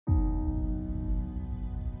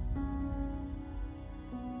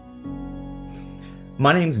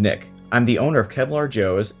My name's Nick. I'm the owner of Kevlar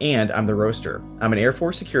Joe's, and I'm the roaster. I'm an Air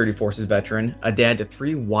Force Security Forces veteran, a dad to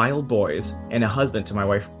 3 wild boys, and a husband to my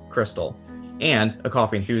wife, Crystal, and a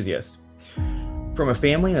coffee enthusiast. From a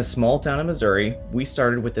family in a small town in Missouri, we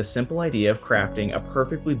started with the simple idea of crafting a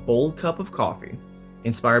perfectly bold cup of coffee.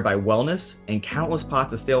 Inspired by wellness and countless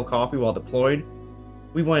pots of stale coffee while deployed,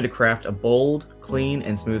 we wanted to craft a bold, clean,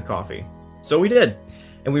 and smooth coffee. So we did.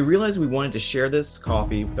 And we realized we wanted to share this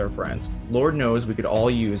coffee with our friends. Lord knows we could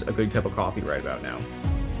all use a good cup of coffee right about now.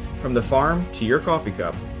 From the farm to your coffee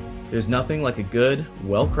cup, there's nothing like a good,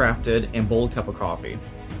 well-crafted, and bold cup of coffee.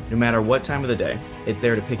 No matter what time of the day, it's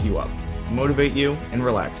there to pick you up, motivate you, and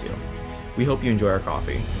relax you. We hope you enjoy our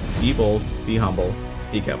coffee. Be bold, be humble,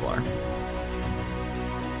 be Kevlar.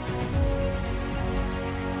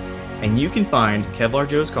 And you can find Kevlar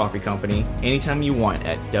Joe's Coffee Company anytime you want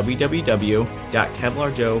at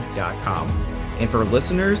www.kevlarjoe.com. And for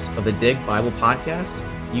listeners of the Dig Bible Podcast,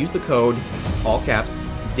 use the code, all caps,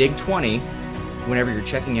 DIG20, whenever you're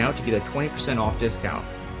checking out to get a 20% off discount.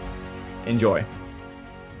 Enjoy.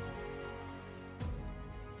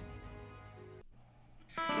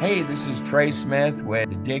 Hey, this is Trey Smith with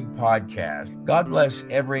the Dig Podcast. God bless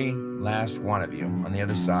every last one of you on the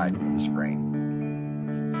other side of the screen.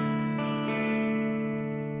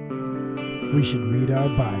 We should read our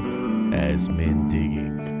Bible as men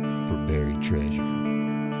digging for buried treasure.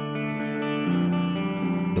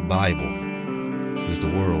 The Bible is the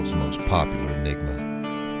world's most popular enigma.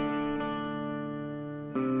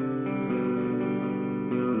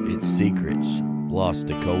 Its secrets lost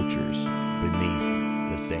to cultures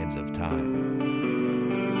beneath the sands of time.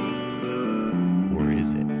 Or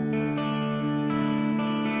is it?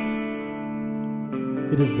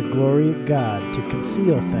 It is the glory of God to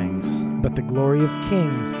conceal things, but the glory of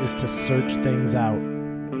kings is to search things out.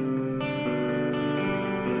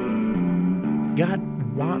 God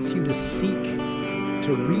wants you to seek,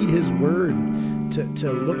 to read His Word,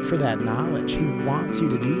 to look for that knowledge. He wants you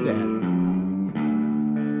to do that.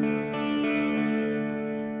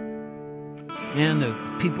 Man, the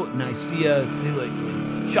people at Nicaea, they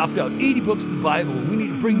chopped out 80 books of the Bible. We need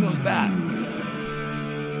to bring those back.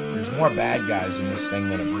 There's more bad guys in this thing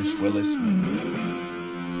than a Bruce Willis movie.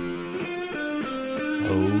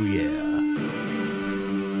 Oh, yeah.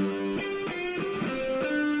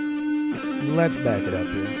 Let's back it up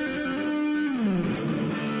here.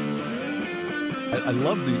 I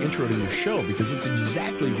love the intro to your show because it's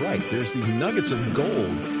exactly right. There's these nuggets of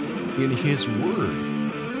gold in His Word.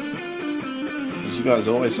 As you guys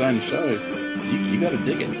always say on the show, you got to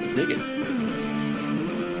dig it.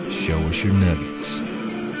 Show us your nuggets.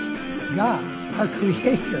 God, our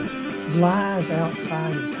Creator, lies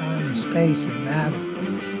outside of time and space and matter.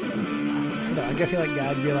 I feel like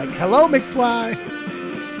God'd be like, "Hello, McFly."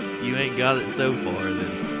 You ain't got it so far,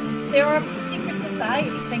 then. There are secret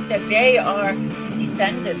societies think that they are the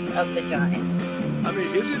descendants of the giant. I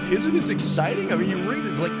mean, isn't this exciting? I mean, you read it,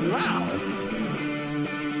 it's like, wow.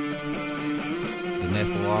 The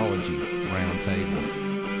Nephrology Round Table.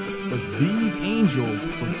 But these angels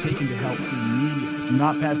were taken to help immediately. Do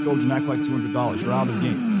not pass go, do not collect $200. You're out of the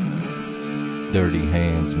game. Dirty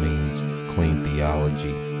hands means clean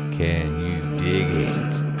theology. Can you dig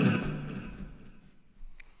it?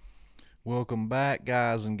 Welcome back,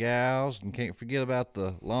 guys and gals, and can't forget about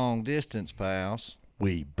the long distance pals.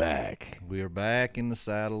 We back. We are back in the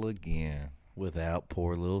saddle again. Without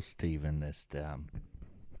poor little Steven this time.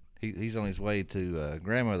 He's on his way to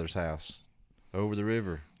grandmother's house, over the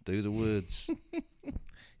river, through the woods.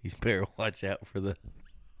 He's better watch out for the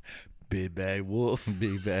big bad wolf.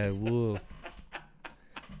 Big bad wolf.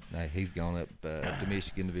 Now, he's gone up to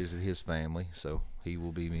Michigan to visit his family, so he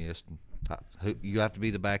will be missed. You have to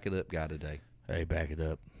be the back it up guy today. Hey, back it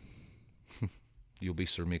up. You'll be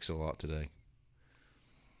Sir Mix-a-Lot today.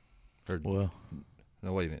 Well,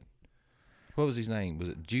 no, wait a minute. What was his name? Was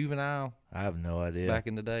it Juvenile? I have no idea. Back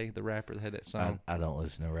in the day, the rapper that had that song. I don't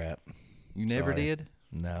listen to rap. You never did?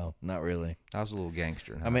 No, not really. I was a little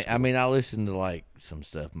gangster. I mean, I listened to like some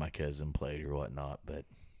stuff my cousin played or whatnot, but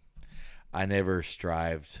I never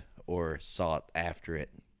strived or sought after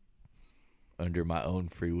it under my own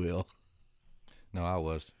free will. No, I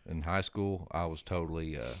was. In high school, I was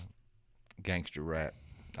totally gangster rap.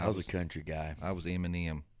 I was a country guy. I was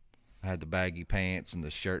Eminem. I had the baggy pants and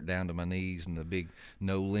the shirt down to my knees and the big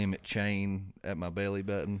No Limit chain at my belly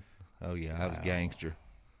button. Oh, yeah, I was gangster.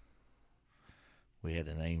 We had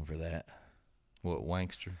a name for that. What,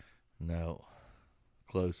 wankster? No.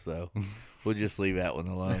 Close, though. We'll just leave that one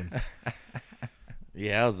alone.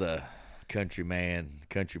 Yeah, I was a country man,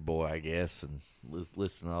 country boy, I guess, and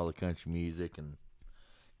listened to all the country music and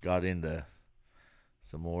got into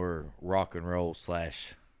some more rock and roll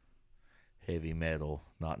 / heavy metal.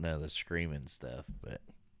 Not none of the screaming stuff, but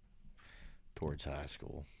towards high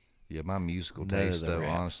school. Yeah, my musical None of tastes, the though,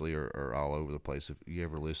 rap. honestly, are all over the place. If you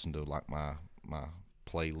ever listen to, like, my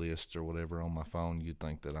playlists or whatever on my phone, you'd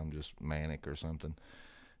think that I'm just manic or something.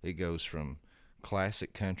 It goes from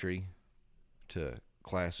classic country to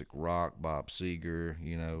classic rock, Bob Seger,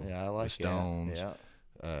 Yeah, I like the Stones, that.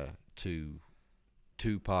 Yeah. to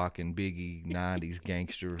Tupac and Biggie, 90s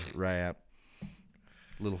gangster rap,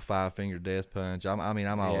 little Five Finger Death Punch. I'm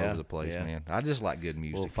all over the place, man. I just like good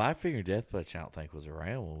music. Well, Five Finger Death Punch, I don't think was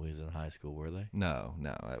around when we was in high school, were they? No,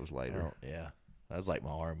 that was later. Yeah. That was like my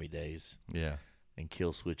Army days. Yeah. And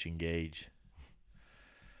Kill Switch Engage.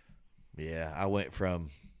 Yeah, I went from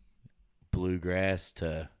bluegrass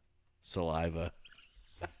to Saliva.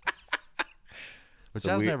 Which It's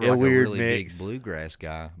I was a never like a weird really mix. big bluegrass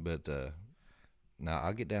guy, but no,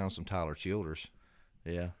 I'll get down on some Tyler Childers.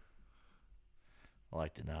 Yeah. I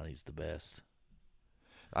like the 90s the best.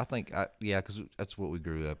 I think, because that's what we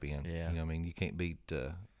grew up in. Yeah. You know what I mean? You can't beat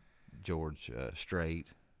George Strait.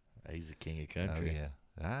 He's the king of country. Oh, yeah.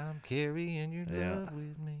 I'm carrying your love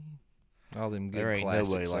with me. All them good There ain't classics.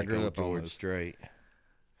 nobody I like grew old up on George those. Strait.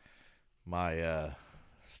 My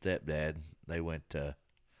stepdad, they went to,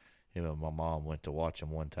 him and my mom went to watch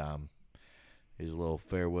him one time. His little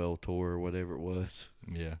farewell tour or whatever it was.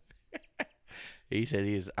 Yeah. He said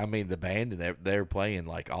the band and they're playing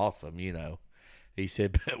like awesome, He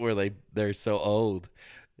said, but they're so old.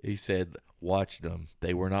 He said, watch them.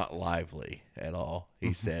 They were not lively at all.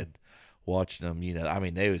 He said, watch them,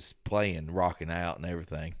 they was playing, rocking out and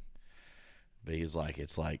everything. But he's like,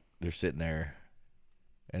 it's like they're sitting there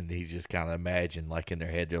and he just kind of imagined, like in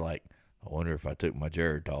their head, they're like, I wonder if I took my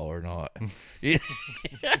Geritol or not.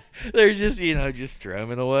 They're just, just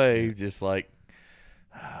strumming away, just like,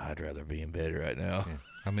 I'd rather be in bed right now. Yeah.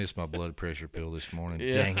 I missed my blood pressure pill this morning.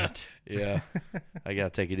 Yeah. Dang it. Yeah. I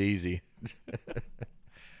got to take it easy.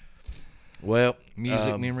 Well,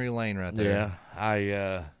 Music memory lane right there.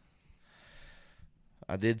 Yeah.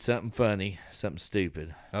 I did something funny, something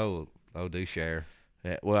stupid. Oh, do share.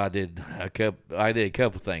 Yeah, well, I did a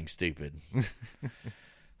couple things stupid.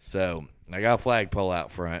 So I got a flagpole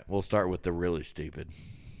out front. We'll start with the really stupid.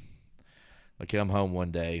 I come home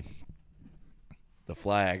one day. The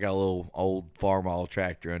flag, I got a little old Farmall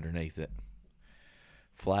tractor underneath it.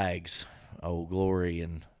 Flags, Old Glory,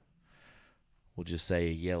 and we'll just say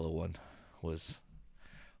a yellow one was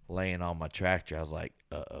laying on my tractor. I was like,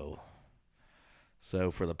 uh-oh.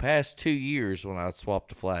 So for the past 2 years when I swapped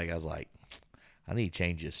the flag, I was like, I need to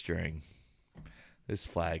change this string. This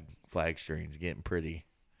flag string's getting pretty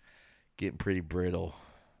brittle.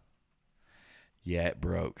 Yeah, it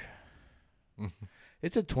broke.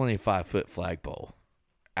 It's a 25-foot flagpole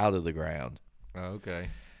out of the ground. Oh, okay.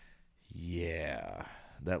 Yeah,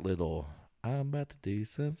 that little, I'm about to do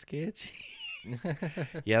some sketchy.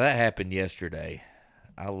 Yeah, that happened yesterday.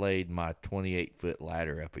 I laid my 28-foot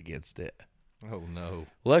ladder up against it. Oh, no.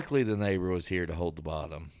 Luckily, the neighbor was here to hold the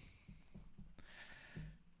bottom.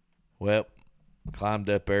 Well, climbed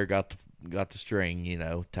up there, got the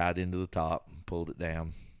string, tied into the top, pulled it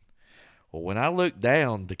down. Well, when I looked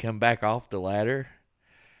down to come back off the ladder,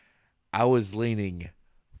 I was leaning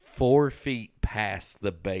 4 feet past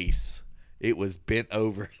the base. It was bent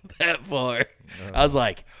over that far. I was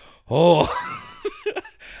like, oh.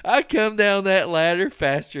 I come down that ladder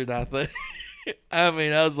faster than I thought. I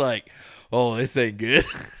was like, oh, this ain't good.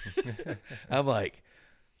 I'm like,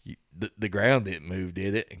 the ground didn't move,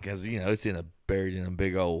 did it? Because, it's buried in a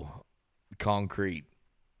big old concrete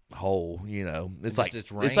hole, It's like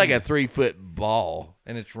it's like a 3-foot ball.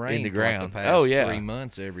 And it's rained in the ground. For like the past 3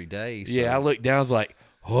 months every day. So. Yeah, I looked down, I was like,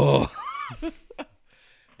 oh.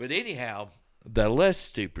 But anyhow, the less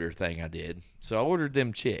stupider thing I did, so I ordered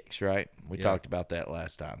them chicks, right? We talked about that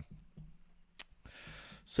last time.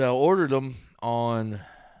 So I ordered them on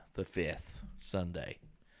the 5th, Sunday.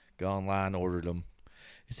 Go online, ordered them.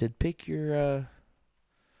 It said, pick your,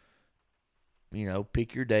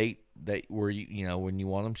 pick your date that where when you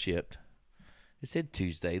want them shipped. It said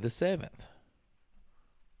Tuesday the 7th.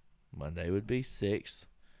 Monday would be 6th.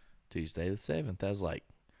 Tuesday the 7th. I was like,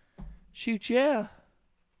 shoot, yeah.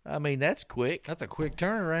 That's quick. That's a quick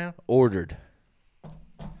turnaround. Ordered.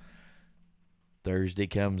 Thursday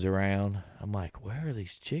comes around. I'm like, where are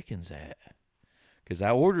these chickens at? Because I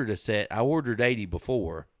ordered a set. I ordered 80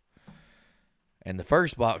 before. And the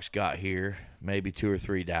first box got here. Maybe 2 or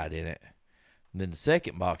 3 died in it. And then the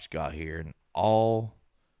second box got here. And all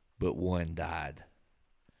but 1 died.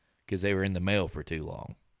 Because they were in the mail for too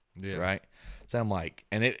long. Yeah. Right? So I'm like,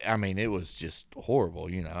 and it was just horrible.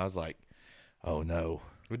 I was like, Oh, no.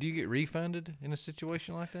 Would you get refunded in a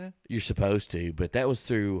situation like that? You're supposed to, but that was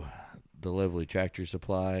through the Lovely Tractor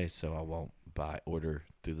Supply, so I won't order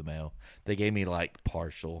through the mail. They gave me like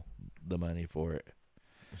partial the money for it.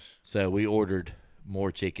 So we ordered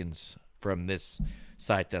more chickens from this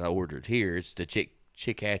site that I ordered here. It's the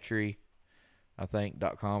Chick Hatchery, I think,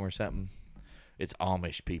 .com or something. It's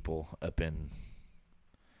Amish people up in,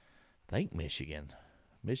 I think, Michigan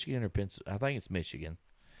or Pennsylvania. I think it's Michigan.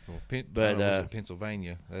 Well, but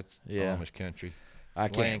Pennsylvania, that's yeah. Amish country. I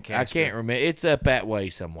can't remember. It's up that way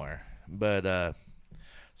somewhere. But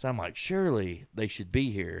so I'm like, surely they should be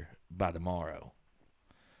here by tomorrow.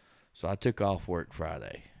 So I took off work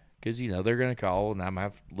Friday because they're gonna call and I'm gonna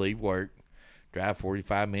have to leave work, drive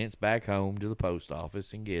 45 minutes back home to the post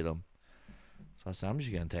office and get them. So I said, I'm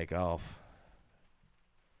just gonna take off.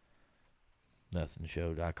 Nothing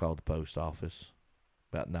showed. I called the post office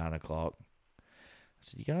about 9 o'clock. I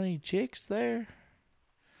said, you got any chicks there?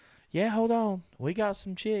 Yeah, hold on. We got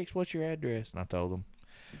some chicks. What's your address? And I told them.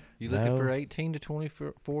 You looking for 18 to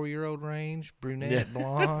 24-year-old range, brunette,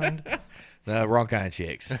 blonde? No, wrong kind of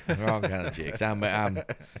chicks. Wrong kind of chicks. I'm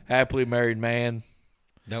happily married man.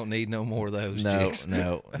 Don't need no more of those No, chicks.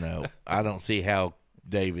 no. I don't see how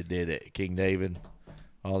David did it. King David,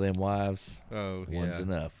 all them wives. Oh, yeah.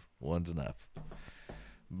 One's enough.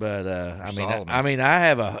 But Solomon. I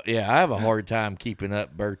have a hard time keeping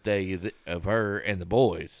up birthday of her and the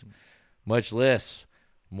boys, much less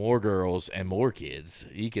more girls and more kids.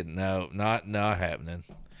 You can not happening.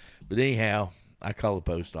 But anyhow, I call the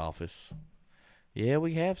post office. Yeah,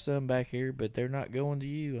 we have some back here, but they're not going to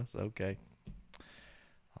you. I said, okay.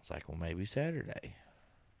 I was like, well, maybe Saturday.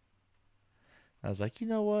 I was like, you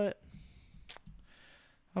know what?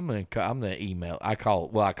 I'm gonna email. I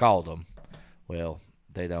called them. Well,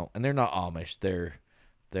 they don't, and they're not Amish. They're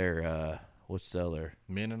what's the other?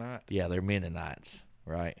 Mennonite. Yeah, they're Mennonites,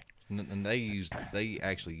 right? And they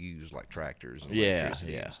actually use like tractors and Yeah,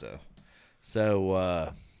 electricity yeah. and stuff.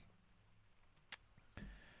 So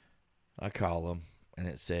I call them, and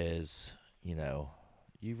it says,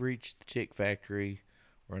 you've reached the Chick Factory.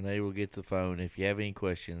 We're unable to get to the phone. If you have any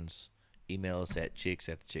questions, email us at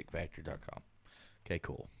chicks@thechickfactory.com. Okay,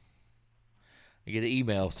 cool. I get an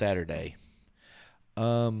email Saturday.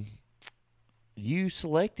 You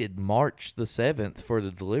selected March the 7th for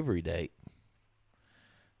the delivery date.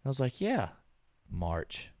 I was like, yeah,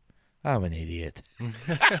 March. I'm an idiot.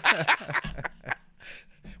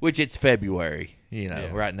 Which it's February,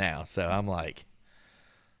 right now. So I'm like,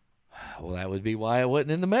 well, that would be why it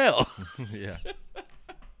wasn't in the mail. Yeah.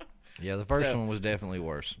 Yeah, the first one was definitely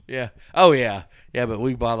worse. Yeah. Oh, yeah. Yeah, but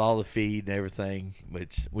we bought all the feed and everything,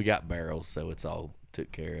 which we got barrels, so it's all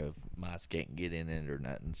took care of. Mice can't get in it or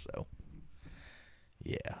nothing, so.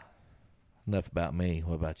 Yeah. Enough about me.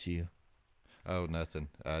 What about you? Oh, nothing.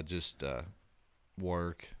 Just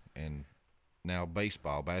work, and now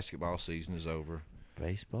basketball season is over.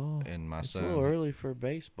 Baseball? And my it's son, a little early for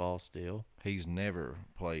baseball still. He's never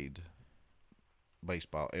played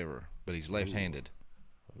baseball ever, but he's left-handed.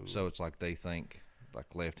 Ooh. So it's like they think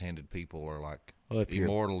like left-handed people are like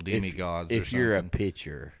immortal demigods or something. If you're a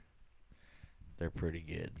pitcher, they're pretty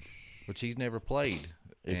good. Which he's never played.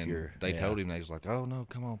 They told him, they was like, oh, no,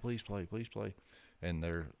 come on, please play. And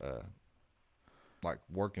they're like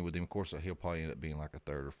working with him. Of course, he'll probably end up being like a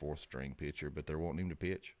third or fourth string pitcher, but they're wanting him to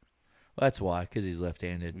pitch. Well, that's why, because he's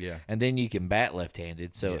left-handed. Yeah. And then you can bat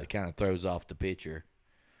left-handed, so it kind of throws off the pitcher.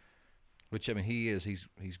 Which, I mean,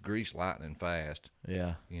 he's grease lightning fast.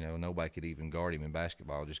 Yeah. Nobody could even guard him in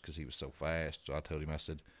basketball just because he was so fast. So I told him, I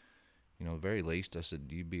said, at the very least, I said,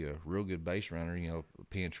 you'd be a real good base runner, a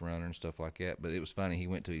pinch runner and stuff like that. But it was funny. He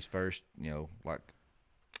went to his first, like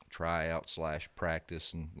tryout /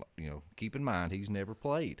 practice. And, keep in mind, he's never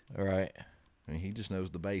played. All right. I mean, he just knows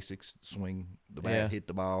the basics, swing the bat, hit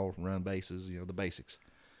the ball, run bases, the basics.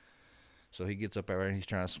 So he gets up there and he's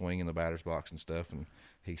trying to swing in the batter's box and stuff. And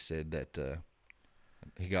he said that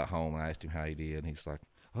he got home and I asked him how he did. And he's like,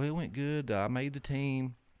 oh, it went good. I made the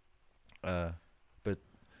team. But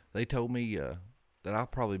they told me that I'll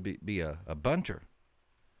probably be a bunter.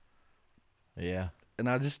 Yeah. And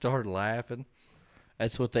I just started laughing.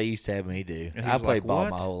 That's what they used to have me do. I played ball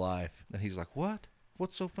my whole life. And he's like, what?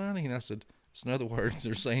 What's so funny? And I said, in other words,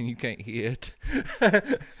 they're saying you can't hit.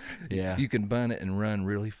 Yeah. You can bunt it and run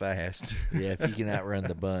really fast. Yeah, if you can outrun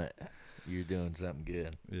the bunt, you're doing something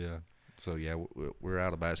good. Yeah. So, yeah, we're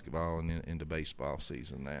out of basketball and into baseball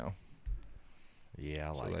season now. Yeah,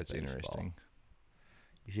 I like So that's baseball. interesting.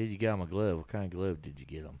 You said you got him a glove. What kind of glove did you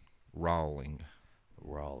get him? Rawling.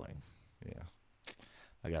 Yeah.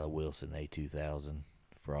 I got a Wilson A2000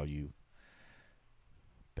 for all you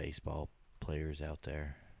baseball players out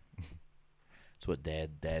there. That's what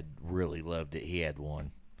Dad really loved it. He had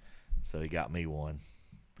one, so he got me one.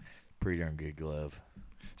 Pretty darn good glove.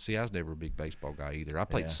 See, I was never a big baseball guy either. I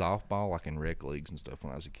played softball like in rec leagues and stuff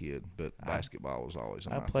when I was a kid, but basketball was always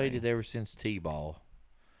on my played thing. it ever since T-ball.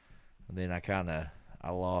 And then I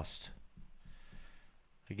lost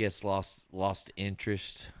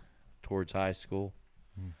interest towards high school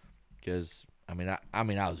because I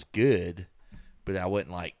was good, but I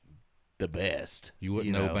wasn't like the best. You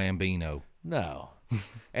wouldn't know Bambino. No.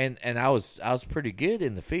 and I was pretty good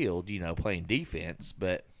in the field, playing defense,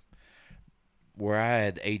 but where I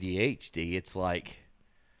had ADHD, it's like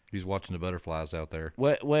he's watching the butterflies out there.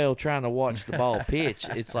 Well, trying to watch the ball pitch,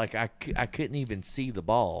 it's like I couldn't even see the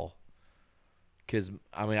ball because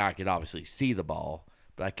I could obviously see the ball,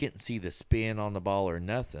 but I couldn't see the spin on the ball or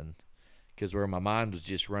nothing because where my mind was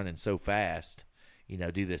just running so fast,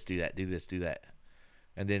 do this, do that, do this, do that,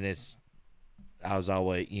 and then I was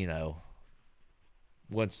always,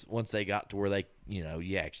 once they got to where they,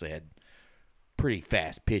 you actually had pretty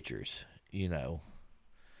fast pitchers. The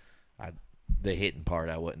hitting part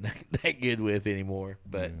I wasn't that good with anymore.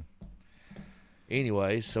 But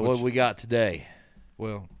anyways, so what we got today?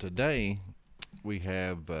 Well, today we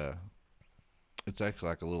have it's actually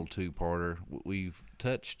like a little two-parter. We've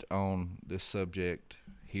touched on this subject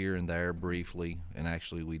here and there briefly, and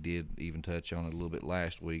actually we did even touch on it a little bit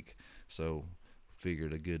last week. So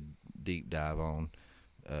figured a good deep dive on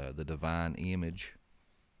the divine image,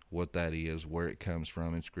 what that is, where it comes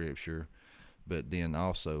from in Scripture, but then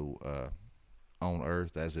also on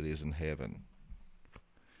earth as it is in heaven,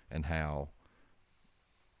 and how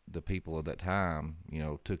the people of that time,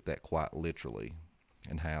 took that quite literally,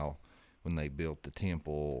 and how when they built the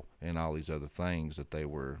temple and all these other things that they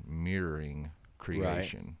were mirroring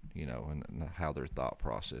creation, and how their thought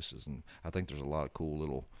processes. And I think there's a lot of cool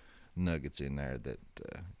little nuggets in there that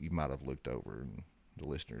you might have looked over and the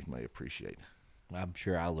listeners may appreciate. I'm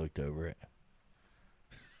sure I looked over it.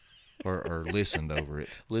 Or listened over it.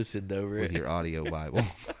 Listened over with it. your audio Bible.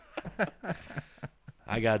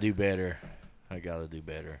 I got to do better.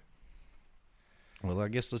 Well, I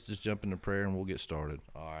guess let's just jump into prayer and we'll get started.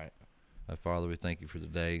 All right. Father, we thank you for the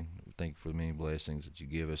day. We thank you for the many blessings that you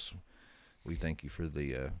give us. We thank you for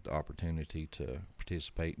the opportunity to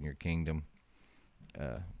participate in your kingdom.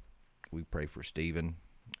 We pray for Stephen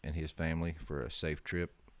and his family for a safe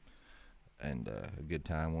trip and a good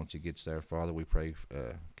time once he gets there. Father, we pray,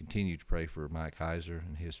 continue to pray for Mike Heiser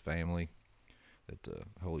and his family, that the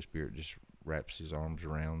Holy Spirit just wraps his arms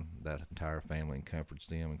around that entire family and comforts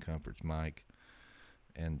them and comforts Mike.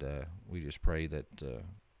 And we just pray that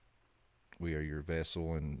we are your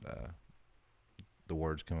vessel, and the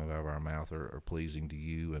words coming out of our mouth are pleasing to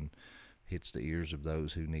you and hits the ears of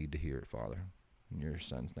those who need to hear it, Father. In your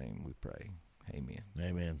Son's name we pray. Amen.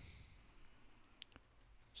 Amen.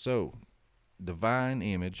 So, divine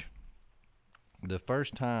image. The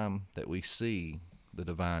first time that we see the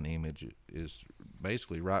divine image is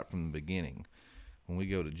basically right from the beginning. When we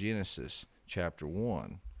go to Genesis chapter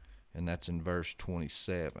 1, and that's in verse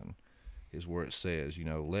 27, is where it says,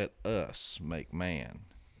 let us make man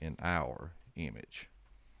in our image.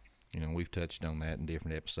 We've touched on that in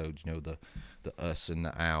different episodes, the us and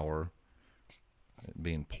the our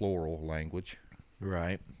being plural language.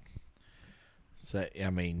 Right. So,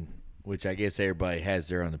 which I guess everybody has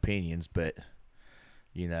their own opinions, but,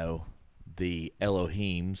 the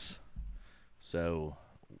Elohims, so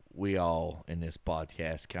we all in this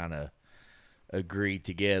podcast kind of agreed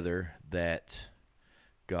together that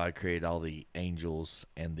God created all the angels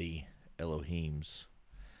and the Elohims.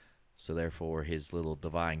 So therefore his little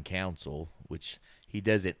divine council, which he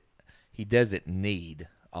doesn't need,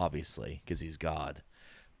 obviously, because he's God.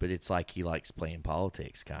 But it's like he likes playing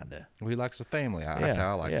politics, kind of. Well, he likes the family. That's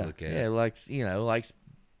how I like to look at it. Yeah, likes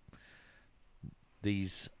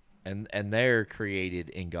these, and they're created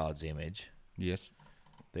in God's image. Yes.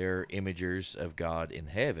 They're imagers of God in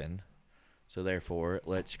heaven. So therefore,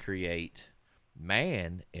 let's create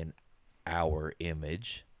man in our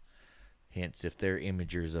image. Hence, if they're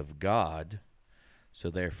imagers of God, so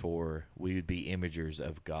therefore we would be imagers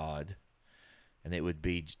of God. And it would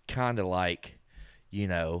be kind of like, you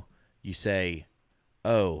say,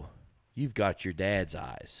 oh, you've got your dad's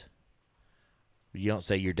eyes. You don't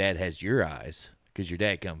say your dad has your eyes, because your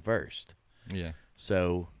dad come first. Yeah.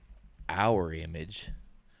 So our image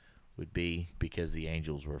would be, because the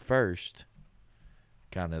angels were first,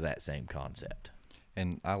 kind of that same concept.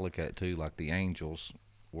 And I look at it too, like the angels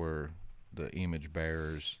were the image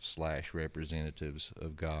bearers / representatives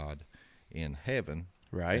of God in heaven.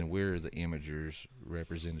 Right. And we're the imagers,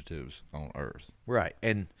 representatives on earth. Right.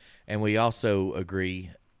 And we also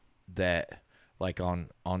agree that, like, on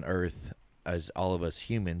earth, as all of us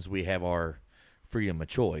humans, we have our freedom of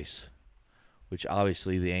choice, which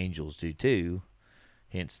obviously the angels do too,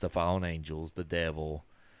 hence the fallen angels, the devil.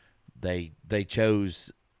 They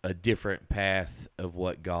chose a different path of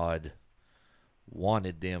what God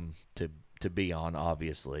wanted them to be on,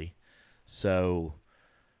 obviously. So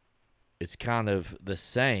it's kind of the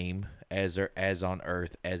same as on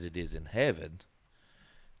earth as it is in heaven.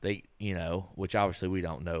 They, which obviously we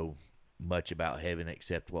don't know much about heaven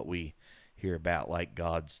except what we hear about, like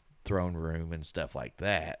God's throne room and stuff like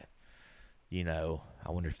that. I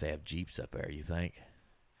wonder if they have Jeeps up there, you think?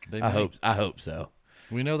 I hope so.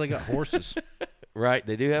 We know they got horses. Right,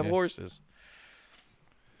 they do have horses.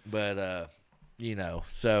 But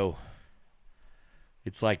so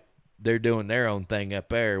it's like they're doing their own thing up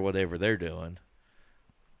there, whatever they're doing.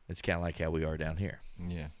 It's kind of like how we are down here.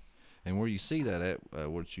 Yeah. And where you see that at,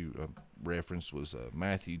 what you referenced was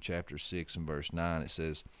Matthew chapter 6 and verse 9. It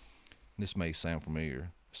says, this may sound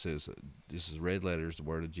familiar, it says, this is red letters, the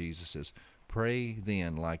word of Jesus says, "Pray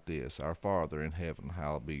then like this, Our Father in heaven,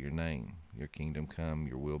 hallowed be your name. Your kingdom come,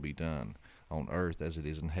 your will be done, on earth as it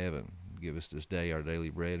is in heaven. Give us this day our daily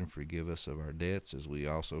bread, and forgive us of our debts, as we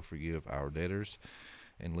also forgive our debtors.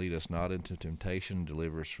 And lead us not into temptation,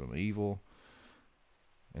 deliver us from evil."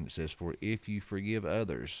 And it says, "For if you forgive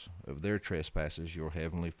others of their trespasses, your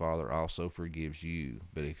heavenly Father also forgives you.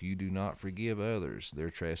 But if you do not forgive others their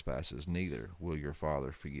trespasses, neither will your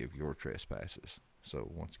Father forgive your trespasses." So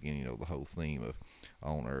once again, the whole theme of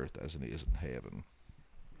on earth as it is in heaven.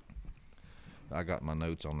 I got my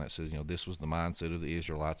notes on that. It says, this was the mindset of the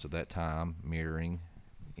Israelites at that time, mirroring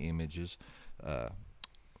images.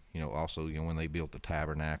 Also, when they built the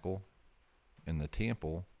tabernacle and the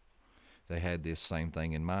temple, they had this same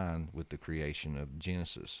thing in mind with the creation of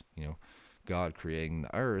Genesis. God creating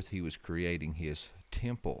the earth, he was creating his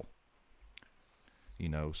temple.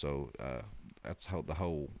 So that's how the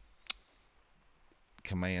whole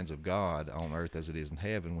commands of God on earth as it is in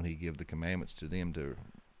heaven. When he gave the commandments to them to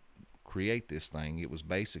create this thing, it was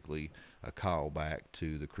basically a call back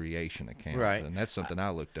to the creation account. Right. And that's something I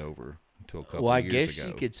looked over until a couple well, of years ago. I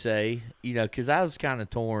guess you could say, because I was kind of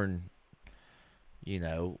torn,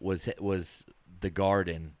 was the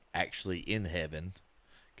garden actually in heaven?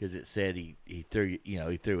 Because it said he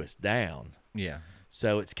threw us down. Yeah.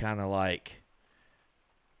 So it's kind of like,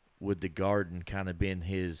 would the garden kind of been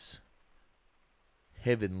his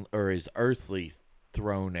heaven or his earthly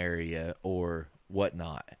throne area or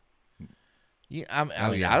whatnot? Yeah,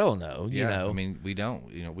 I don't know. We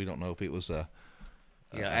don't know if it was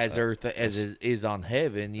as earth as it is on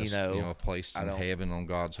heaven. A place in heaven on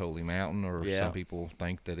God's holy mountain, or some people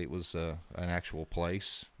think that it was an actual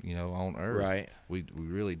place, on earth. Right. We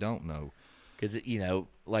really don't know, because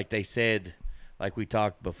like they said, like we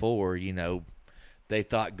talked before, they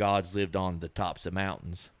thought gods lived on the tops of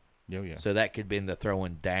mountains. Oh, yeah. So that could have been the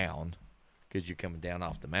throwing down, because you're coming down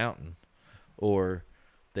off the mountain, or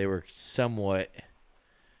they were somewhat.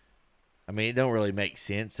 It don't really make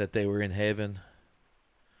sense that they were in heaven,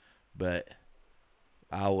 but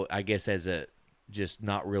I guess as a just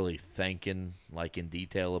not really thinking like in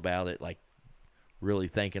detail about it, like really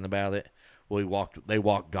thinking about it.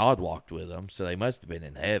 Well, God walked with them, so they must have been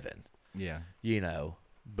in heaven. Yeah.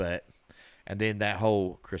 But. And then that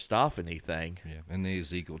whole Christophany thing. Yeah, and the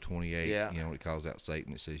Ezekiel 28, yeah. It calls out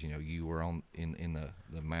Satan. It says, you were in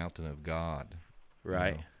the mountain of God.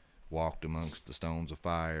 Right. Walked amongst the stones of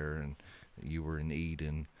fire, and you were in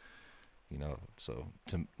Eden. So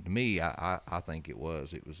to me, I think it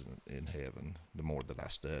was in heaven, the more that I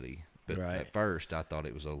study. But at first, I thought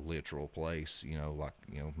it was a literal place,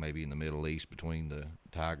 maybe in the Middle East between the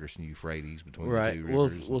Tigris and Euphrates, between the two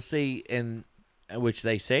rivers. We'll see, and which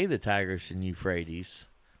they say the Tigris and Euphrates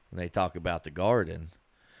when they talk about the garden,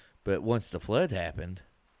 but once the flood happened,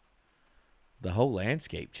 the whole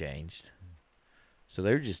landscape changed. So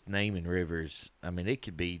they're just naming rivers. It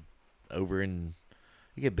could be over in,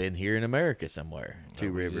 it could have been here in America somewhere,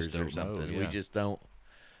 two rivers or something. We just don't,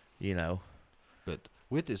 But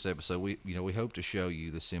with this episode, we hope to show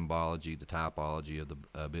you the symbology, the typology of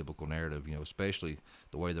the biblical narrative, especially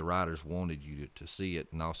the way the writers wanted you to see it,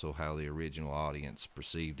 and also how the original audience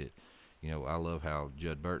perceived it. I love how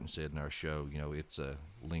Judd Burton said in our show, it's a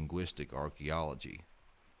linguistic archaeology.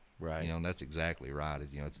 Right. And that's exactly right.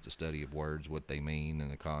 It's the study of words, what they mean,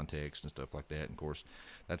 and the context and stuff like that. And of course,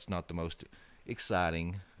 that's not the most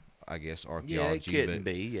exciting, I guess, archaeology. Yeah, it couldn't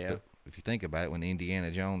be, yeah. But if you think about it, when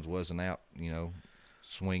Indiana Jones wasn't out,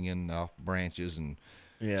 swinging off branches and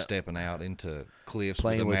stepping out into cliffs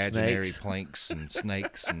Playing with with imaginary snakes. planks and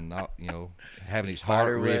snakes and having his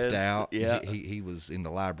Spider heart ripped webs, out. yeah. He was in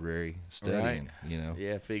the library studying.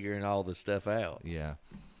 Yeah, figuring all the stuff out. Yeah.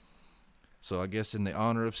 So I guess in the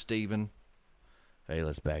honor of Stephen, hey,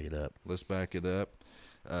 let's back it up.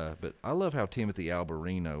 But I love how Timothy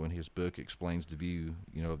Alberino in his book explains the view,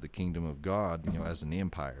 of the kingdom of God, as an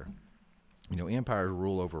empire. Empires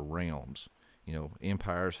rule over realms.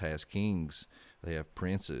 Empires has kings, they have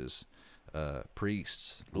princes,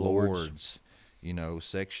 priests, lords,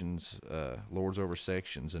 sections, lords over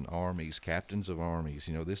sections, and armies, captains of armies.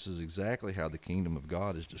 This is exactly how the kingdom of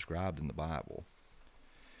God is described in the Bible.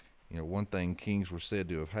 One thing kings were said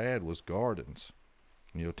to have had was gardens.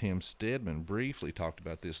 Tim Stedman briefly talked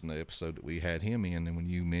about this in the episode that we had him in, and when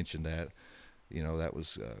you mentioned that, that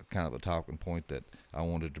was kind of a talking point that I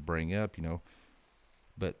wanted to bring up,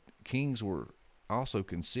 But kings were also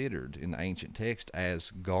considered in the ancient text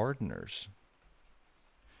as gardeners.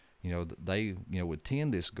 They would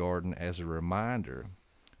tend this garden as a reminder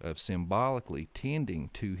of symbolically tending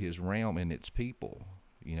to his realm and its people.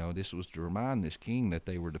 This was to remind this king that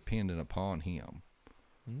they were dependent upon him.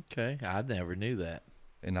 Okay, I never knew that.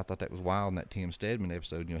 And I thought that was wild in that Tim Stedman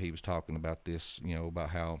episode. He was talking about this,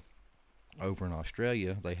 about how over in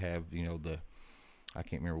Australia they have, I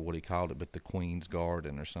can't remember what he called it, but the Queen's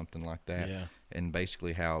Garden or something like that. Yeah. And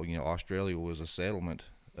basically how, Australia was a settlement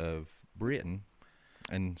of Britain.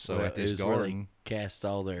 And so at this garden, where they cast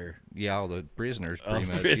all their... Yeah, all the prisoners pretty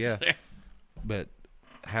much, yeah. But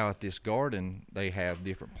how at this garden they have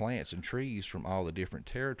different plants and trees from all the different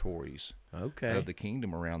territories of the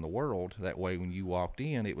kingdom around the world. That way when you walked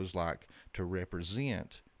in, it was like to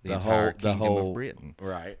represent the entire kingdom of Britain.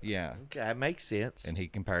 Right. Yeah. Okay, that makes sense. And he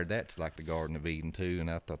compared that to like the Garden of Eden too, and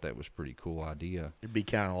I thought that was a pretty cool idea. It'd be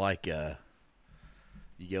kind of like you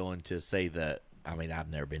go into, say, I've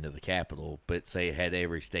never been to the Capitol, but say it had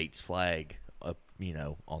every state's flag up,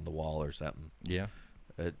 on the wall or something. Yeah.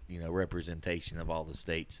 Representation of all the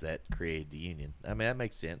states that created the Union. That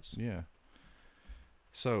makes sense. Yeah.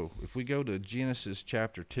 So if we go to Genesis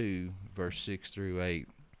chapter 2, verse 6 through 8,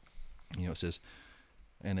 it says,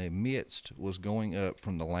 "And a mist was going up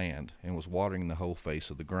from the land, and was watering the whole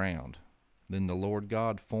face of the ground. Then the Lord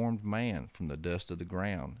God formed man from the dust of the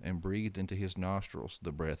ground, and breathed into his nostrils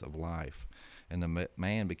the breath of life. And the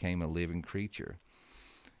man became a living creature.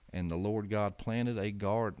 And the Lord God planted a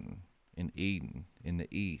garden in Eden in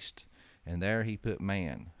the east, and there he put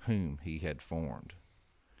man, whom he had formed."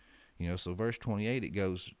 So verse 28, it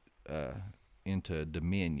goes into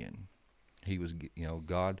dominion. He was,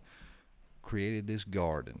 God created this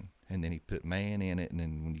garden, and then he put man in it, and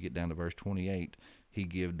then when you get down to verse 28, he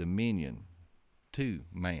gave dominion to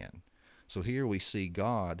man. So here we see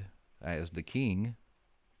God as the king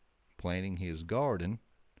planting his garden,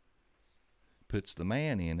 puts the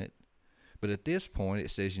man in it, but at this point it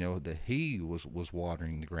says, that he was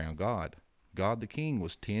watering the ground. God the king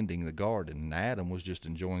was tending the garden, and Adam was just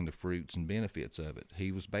enjoying the fruits and benefits of it.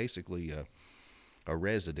 He was basically a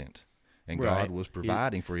resident. And right. God was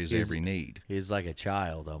providing for his every need. He's like a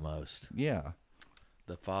child almost. Yeah.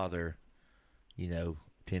 The father,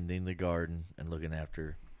 tending the garden and looking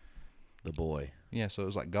after the boy. Yeah, so it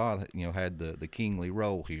was like God, had the kingly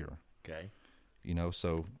role here. Okay.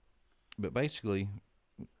 But basically,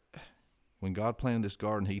 when God planted this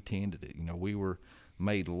garden, he tended it. We were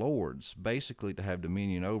made lords, basically to have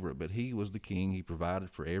dominion over it, but he was the king. He provided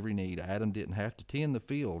for every need. Adam didn't have to tend the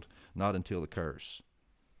field, not until the curse.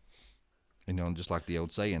 Just like the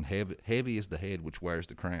old saying, heavy is the head which wears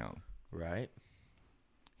the crown. Right.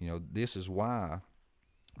 This is why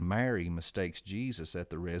Mary mistakes Jesus at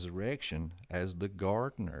the resurrection as the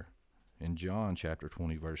gardener in John chapter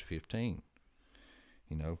 20, verse 15.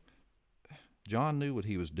 John knew what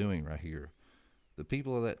he was doing right here. The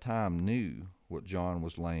people of that time knew what John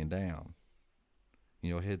was laying down.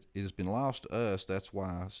 It has been lost to us. That's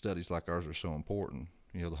why studies like ours are so important.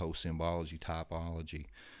 The whole symbology, typology.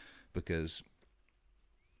 Because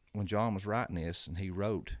when John was writing this, and he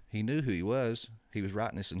knew who he was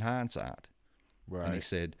writing this in hindsight. Right. And he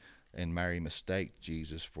said, and Mary mistaked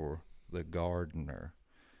Jesus for the gardener.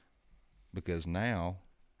 Because now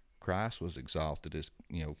Christ was exalted as,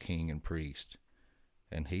 king and priest.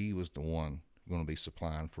 And he was the one going to be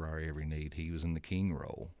supplying for our every need. He was in the king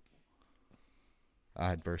role. I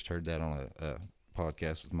had first heard that on a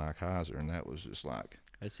podcast with Mike Heiser, and that was just like...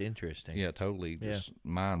 That's interesting. Yeah, totally just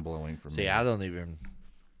mind-blowing for me. See, I don't even...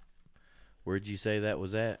 Where'd you say that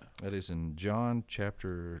was at? That is in John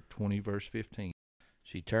chapter 20, verse 15.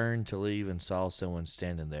 She turned to leave and saw someone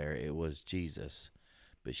standing there. It was Jesus,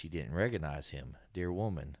 but she didn't recognize him. "Dear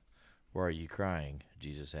woman, "Why are you crying?"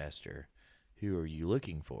 Jesus asked her. "Who are you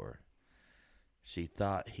looking for?" She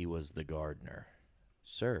thought he was the gardener.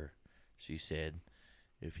 "Sir," she said,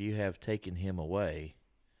 "if you have taken him away,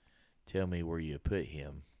 tell me where you put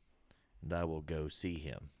him, and I will go see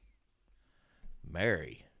him."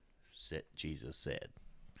 "Mary," Jesus said.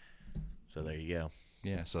 So there you go.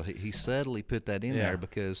 Yeah, so he subtly put that in there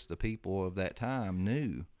because the people of that time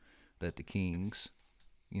knew that the kings,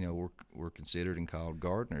 were considered and called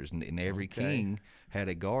gardeners, and every king had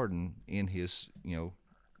a garden in his, in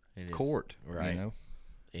court, right?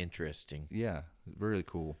 Interesting. Yeah, really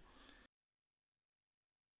cool.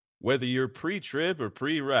 Whether you're pre-trib or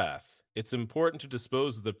pre-wrath, it's important to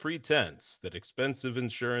dispose of the pretense that expensive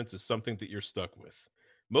insurance is something that you're stuck with.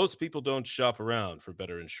 Most people don't shop around for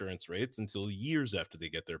better insurance rates until years after they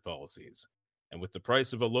get their policies. And with the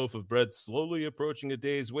price of a loaf of bread slowly approaching a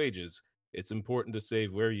day's wages, it's important to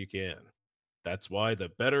save where you can. That's why the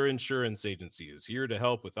Better Insurance Agency is here to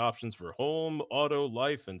help with options for home, auto,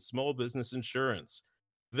 life, and small business insurance.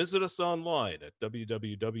 Visit us online at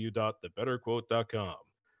www.thebetterquote.com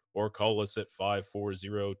or call us at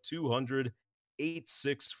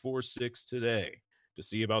 540-200-8646 today to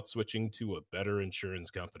see about switching to a better insurance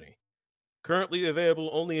company. Currently available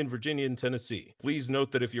only in Virginia and Tennessee. Please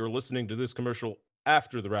note that if you're listening to this commercial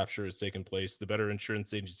after the rapture has taken place, the Better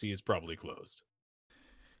Insurance Agency is probably closed.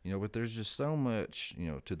 But there's just so much,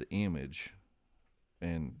 to the image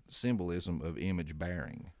and symbolism of image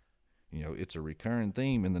bearing. It's a recurring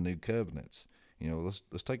theme in the new covenants.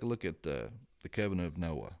 Let's take a look at the covenant of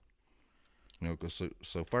Noah.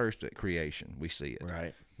 So first at creation, we see it.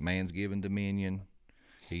 Right. Man's given dominion.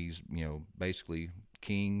 He's, basically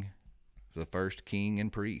king, the first king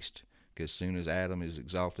and priest. Because as soon as Adam is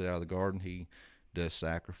exalted out of the garden, he does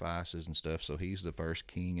sacrifices and stuff. So he's the first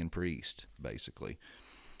king and priest, basically.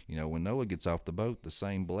 When Noah gets off the boat, the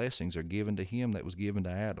same blessings are given to him that was given to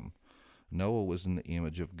Adam. Noah was in the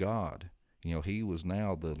image of God. He was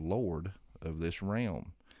now the Lord of this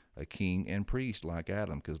realm, a king and priest like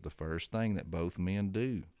Adam, because the first thing that both men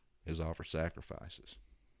do is offer sacrifices.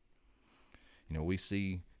 We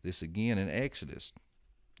see this again in Exodus,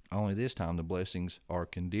 only this time the blessings are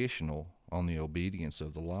conditional on the obedience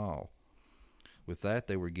of the law. With that,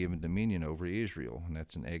 they were given dominion over Israel, and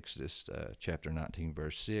that's in Exodus chapter 19,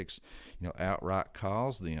 verse 6. Outright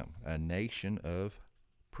calls them a nation of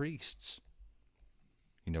priests.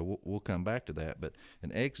 We'll come back to that, but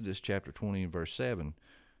in Exodus chapter 20 and verse 7,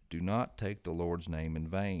 do not take the Lord's name in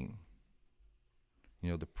vain.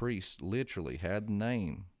 The priests literally had the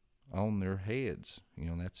name on their heads.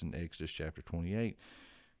 That's in Exodus chapter 28.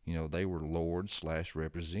 They were lords /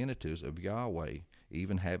 representatives of Yahweh,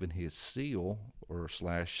 even having his seal or /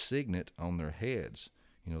 signet on their heads.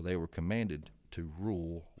 They were commanded to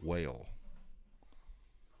rule well.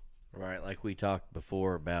 Right, like we talked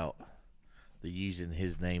before about the using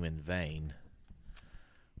his name in vain,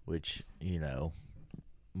 which,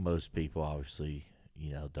 most people obviously,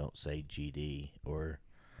 don't say GD or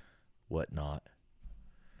whatnot.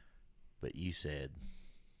 But you said,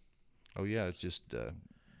 oh yeah, it's just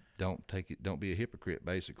don't be a hypocrite,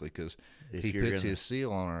 basically, because he puts his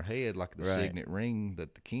seal on our head like the signet ring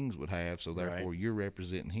that the kings would have. So therefore, you're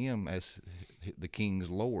representing him as the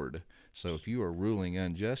king's lord. So if you are ruling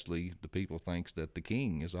unjustly, the people thinks that the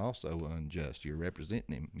king is also unjust. You're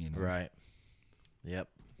representing him. Right. Yep.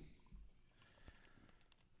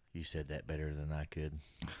 You said that better than I could.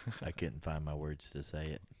 I couldn't find my words to say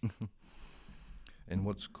it. And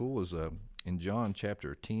what's cool is in John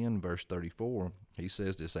chapter 10, verse 34, he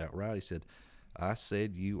says this outright. He said, I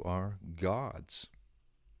said you are gods.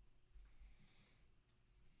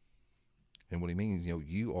 And what he means,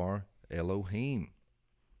 you are Elohim.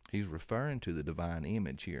 He's referring to the divine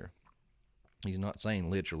image here. He's not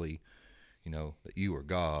saying literally, that you are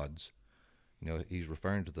gods. He's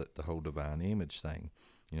referring to the whole divine image thing.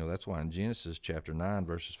 That's why in Genesis chapter 9,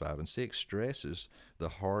 verses 5 and 6 stresses the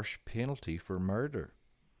harsh penalty for murder.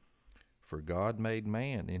 For God made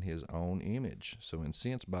man in his own image. So in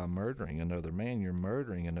sense, by murdering another man, you're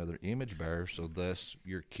murdering another image bearer, so thus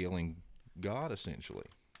you're killing God, essentially.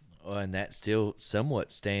 And that still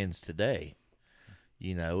somewhat stands today.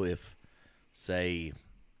 If, say,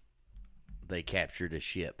 they captured a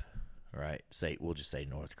ship, right? We'll just say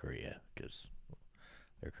North Korea, because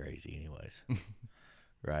they're crazy anyways.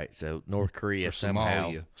 Right, so North Korea or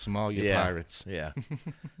somehow... Somalia pirates. Yeah.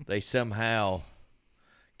 They somehow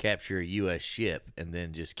capture a U.S. ship and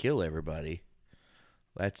then just kill everybody.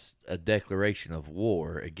 That's a declaration of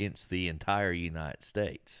war against the entire United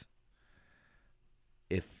States.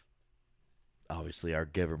 If, obviously, our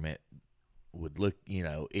government would look,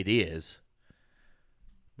 it is,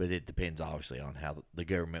 but it depends obviously on how the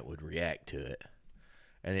government would react to it.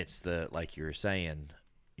 And it's the, like you were saying,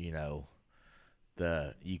 you know,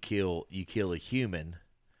 you kill a human,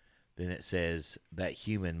 then it says that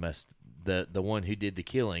human must, the one who did the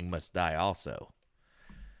killing must die also.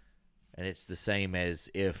 And it's the same as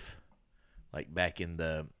if, like back in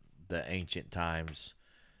the ancient times,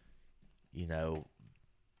 you know,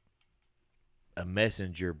 a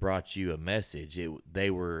messenger brought you a message. They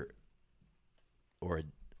were, or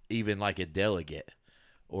even like a delegate,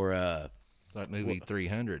 or like movie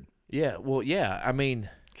 300. Yeah, well, yeah. I mean,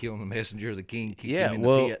 killing the messenger of the king. Yeah, him in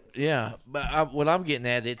the pit. yeah. But what I'm getting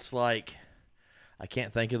at, it's like, I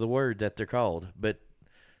can't think of the word that they're called, but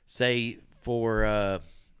say for a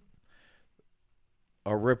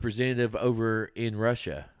representative over in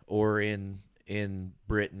Russia or in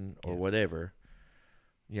Britain or whatever,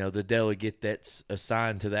 you know, the delegate that's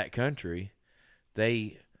assigned to that country,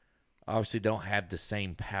 they obviously don't have the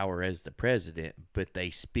same power as the president, but they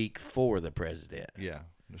speak for the president. Yeah,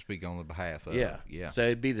 they speak on the behalf of. Yeah. So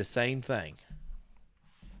it'd be the same thing.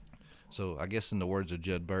 So I guess in the words of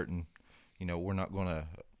Judd Burton, you know, we're not going to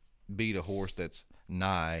beat a horse that's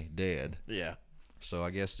nigh dead. Yeah. So I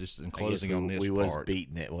guess just in closing on this we part. was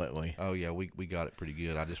beating it, wasn't we? Oh, yeah, we got it pretty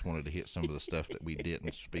good. I just wanted to hit some of the stuff that we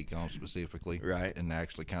didn't speak on specifically. Right. And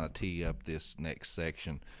actually kind of tee up this next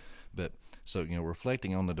section. But, so, you know,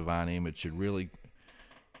 reflecting on the divine image should really,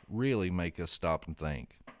 really make us stop and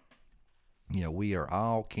think. You know, we are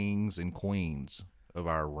all kings and queens of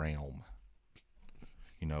our realm.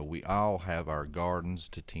 You know, we all have our gardens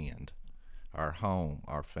to tend, our home,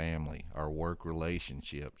 our family, our work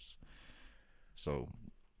relationships. So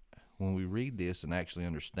when we read this and actually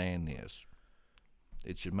understand this,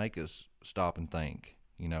 it should make us stop and think,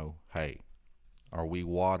 you know, hey, are we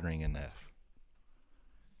watering enough?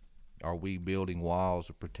 Are we building walls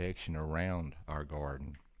of protection around our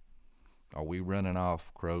garden? Are we running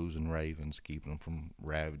off crows and ravens, keeping them from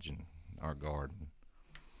ravaging our garden?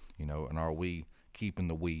 You know, and are we keeping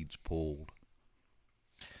the weeds pulled?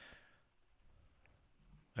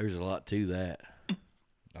 There's a lot to that.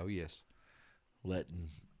 Oh, yes. Letting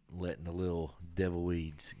the little devil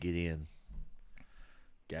weeds get in.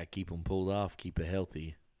 Gotta keep them pulled off. Keep a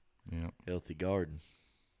healthy garden.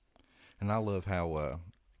 And I love how,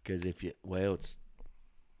 because it's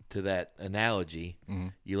to that analogy,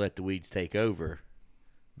 you let the weeds take over,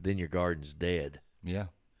 then your garden's dead. Yeah,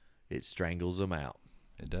 it strangles them out.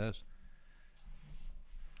 It does.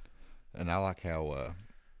 And I like how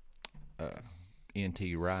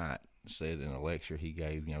N.T. Wright said in a lecture he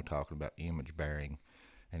gave, you know, talking about image bearing,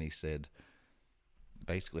 and he said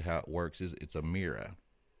basically how it works is it's a mirror.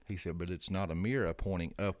 He said, but it's not a mirror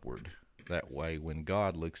pointing upward. That way, when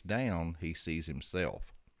God looks down, he sees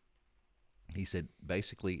himself. He said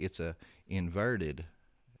basically it's a inverted,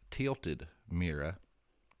 tilted mirror.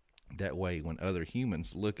 That way, when other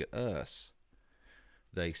humans look at us,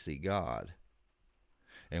 they see God.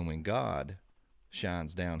 And when God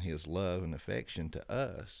shines down his love and affection to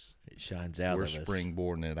us, it shines out of us. We're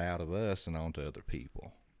springboarding it out of us and onto other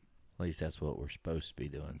people. At least that's what we're supposed to be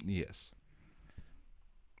doing. Yes.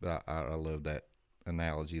 But I love that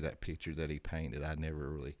analogy, that picture that he painted. I never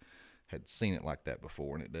really had seen it like that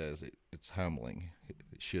before, and it does. It's humbling.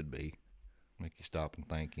 It should be. Make you stop and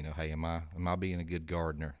think, you know, hey, am I being a good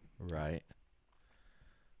gardener? Right.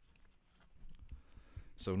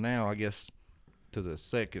 So now I guess to the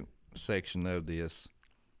second section of this,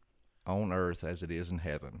 on earth as it is in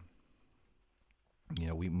heaven. You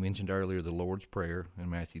know, we mentioned earlier the Lord's Prayer in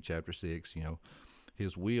Matthew chapter 6. You know,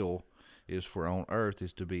 his will is for on earth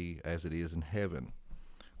is to be as it is in heaven,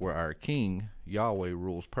 where our King, Yahweh,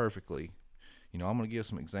 rules perfectly. You know, I'm going to give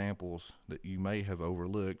some examples that you may have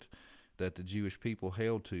overlooked that the Jewish people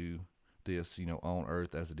held to this, you know, on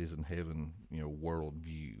earth as it is in heaven, you know, world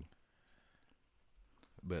view.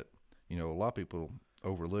 But, you know, a lot of people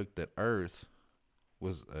overlooked that earth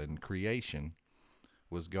was in creation,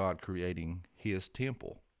 was God creating his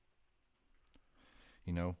temple.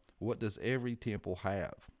 You know, what does every temple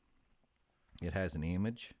have? It has an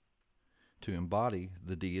image to embody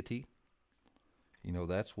the deity. You know,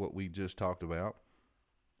 that's what we just talked about.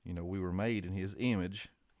 You know, we were made in his image.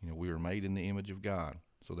 You know, we were made in the image of God.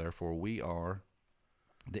 So therefore we are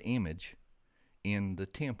the image in the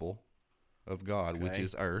temple of God, which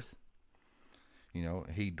is earth. You know,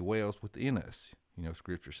 he dwells within us. You know,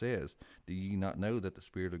 Scripture says, do you not know that the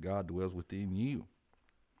Spirit of God dwells within you?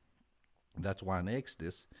 That's why in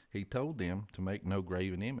Exodus, he told them to make no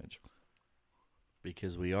graven image.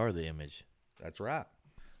 Because we are the image. That's right.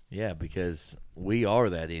 Yeah, because we are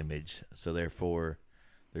that image. So therefore,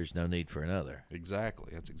 there's no need for another.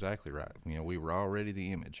 Exactly. That's exactly right. We were already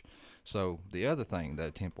the image. So the other thing that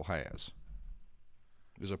a temple has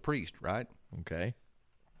is a priest, right? Okay.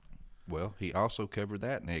 Well, he also covered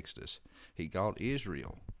that in Exodus. He called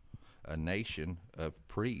Israel a nation of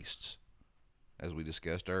priests, as we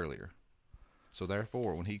discussed earlier. So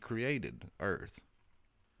therefore, when he created earth,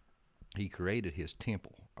 he created his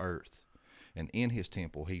temple, earth. And in his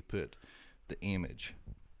temple, he put the image,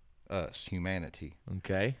 us, humanity.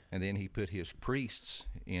 Okay. And then he put his priests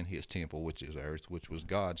in his temple, which is earth, which was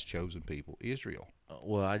God's chosen people, Israel.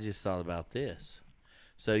 Well, I just thought about this.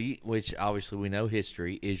 So, which obviously we know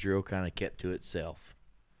history, Israel kind of kept to itself.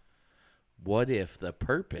 What if the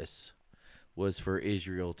purpose was for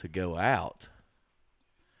Israel to go out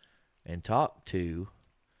and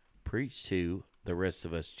preach to the rest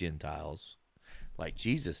of us Gentiles, like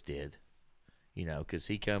Jesus did, because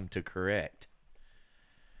he come to correct.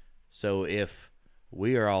 So if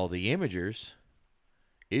we are all the imagers,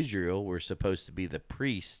 Israel were supposed to be the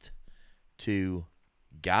priest to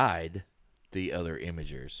guide the other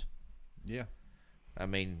imagers. Yeah. I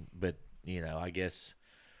mean, but, I guess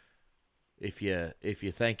if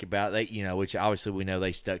you think about that, which obviously we know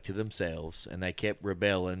they stuck to themselves and they kept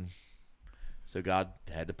rebelling. So God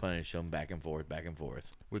had to punish them back and forth, back and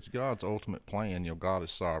forth. Which God's ultimate plan, God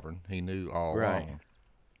is sovereign. He knew all Right. along.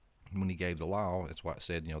 When he gave the law, that's why it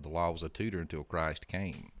said, the law was a tutor until Christ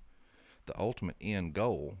came. The ultimate end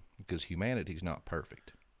goal, because humanity's not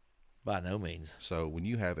perfect. By no means. So when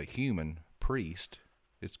you have a human priest,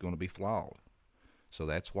 it's going to be flawed. So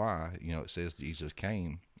that's why, it says Jesus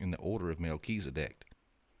came in the order of Melchizedek.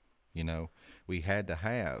 We had to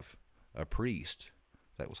have a priest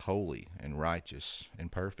that was holy and righteous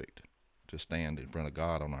and perfect to stand in front of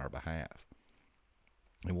God on our behalf.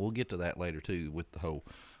 And we'll get to that later too with the whole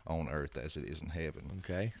on earth as it is in heaven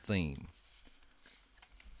theme.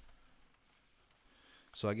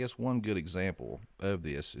 So I guess one good example of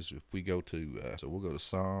this is if we go to, we'll go to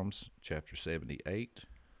Psalms chapter 78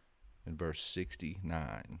 and verse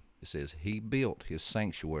 69. It says, he built his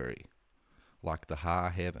sanctuary like the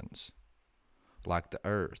high heavens, like the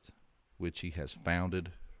earth, which he has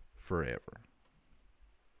founded forever.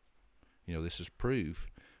 This is proof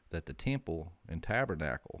that the temple and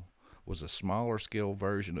tabernacle was a smaller scale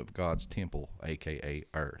version of God's temple, aka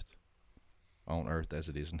earth, on earth as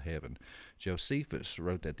it is in heaven. Josephus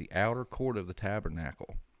wrote that the outer court of the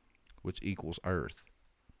tabernacle, which equals earth,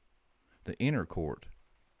 the inner court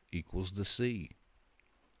equals the sea.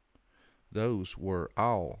 Those were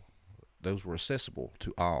accessible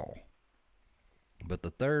to all. But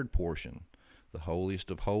the third portion, the holiest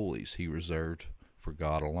of holies, he reserved for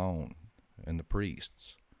God alone and the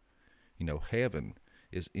priests. Heaven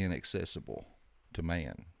is inaccessible to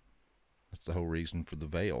man. That's the whole reason for the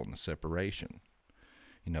veil and the separation.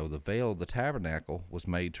 The veil of the tabernacle was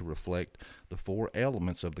made to reflect the four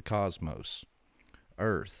elements of the cosmos: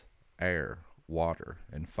 earth, air, water,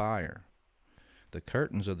 and fire. The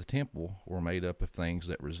curtains of the temple were made up of things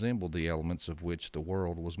that resembled the elements of which the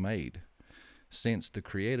world was made, since the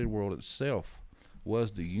created world itself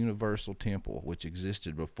was the universal temple which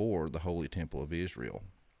existed before the holy temple of Israel.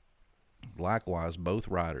 Likewise, both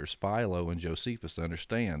writers, Philo and Josephus,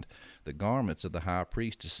 understand the garments of the high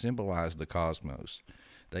priest to symbolize the cosmos.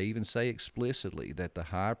 They even say explicitly that the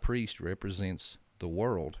high priest represents the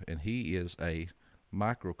world, and he is a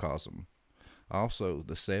microcosm. Also,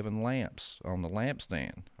 the 7 lamps on the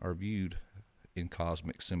lampstand are viewed in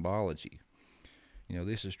cosmic symbology.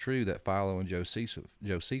 This is true that Philo and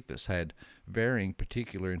Josephus had varying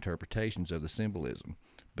particular interpretations of the symbolism,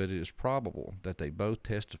 but it is probable that they both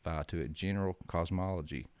testify to a general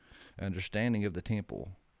cosmology, understanding of the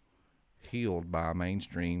temple, healed by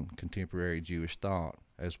mainstream contemporary Jewish thought,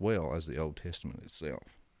 as well as the Old Testament itself.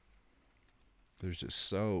 There's just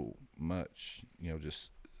so much,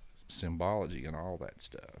 just symbology and all that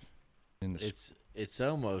stuff. It's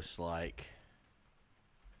almost like,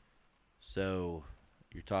 so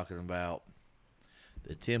you're talking about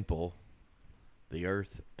the temple, the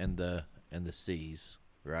earth, and the seas,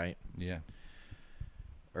 right? Yeah.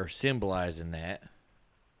 Are symbolizing that,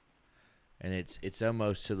 and it's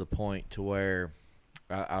almost to the point to where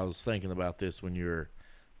I was thinking about this when you were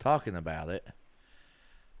talking about it,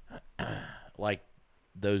 like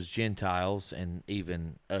those Gentiles and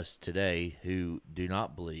even us today who do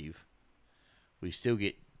not believe, we still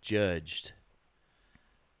get judged,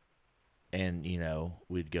 and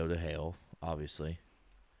we'd go to hell, obviously.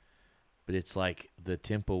 But it's like the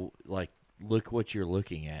temple, like, look what you're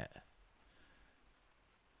looking at.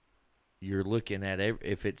 You're looking at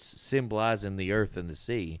if it's symbolizing the earth and the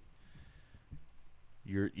sea,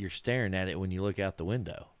 You're staring at it when you look out the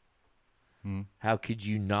window. Hmm. How could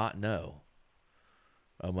you not know?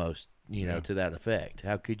 Almost, to that effect.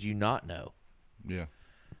 How could you not know? Yeah.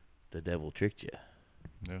 The devil tricked you.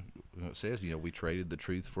 Yeah. It says, we traded the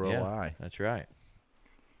truth for a lie. That's right.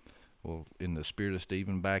 Well, in the spirit of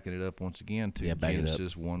Stephen, backing it up once again to back it up.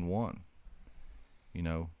 Genesis 1:1.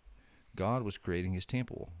 God was creating his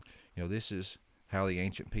temple. This is how the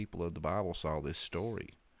ancient people of the Bible saw this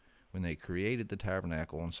story. When they created the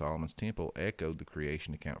tabernacle and Solomon's temple echoed the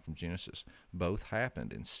creation account from Genesis. Both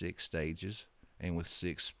happened in 6 stages and with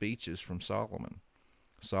 6 speeches from Solomon.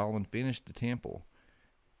 Solomon finished the temple,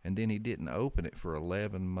 and then he didn't open it for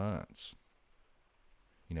 11 months.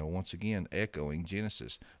 Once again, echoing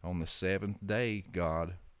Genesis. On the 7th day,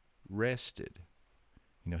 God rested.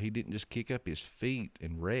 He didn't just kick up his feet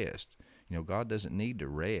and rest. God doesn't need to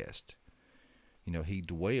rest. He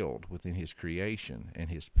dwelled within his creation and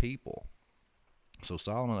his people. So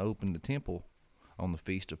Solomon opened the temple on the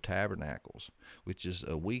Feast of Tabernacles, which is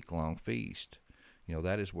a week-long feast.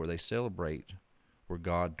 That is where they celebrate where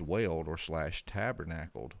God dwelled or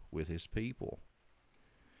 /tabernacled with his people.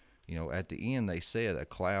 At the end they said a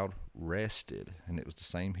cloud rested, and it was the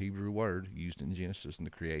same Hebrew word used in Genesis in the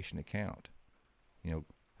creation account.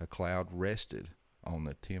 A cloud rested on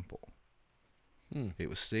the temple. It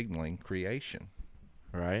was signaling creation.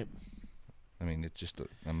 Right. I mean, it's just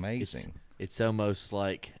amazing. It's almost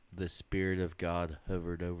like the Spirit of God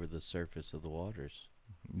hovered over the surface of the waters.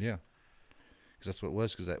 Yeah. Because that's what it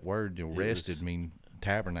was, because that word, rested, mean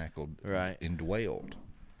tabernacled, right, and dwelled.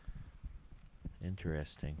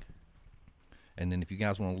 Interesting. And then if you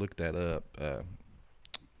guys want to look that up,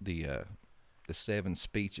 the 7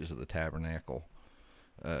 speeches of the tabernacle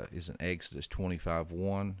is in Exodus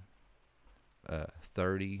 25:1,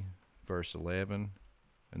 30, verse 11,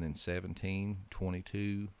 and then 17,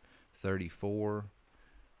 22, 34,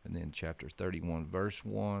 and then chapter 31, verse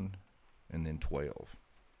 1, and then 12.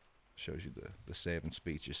 Shows you the 7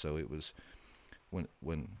 speeches. So it was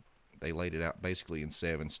when they laid it out basically in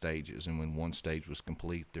 7 stages, and when one stage was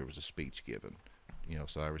complete, there was a speech given.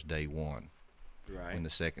 So there was day 1. Right. When the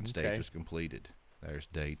second stage was completed, there's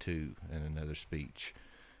day 2 and another speech.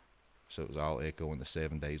 So it was all echoing the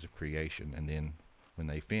 7 days of creation. And then when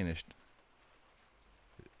they finished,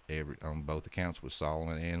 on both accounts with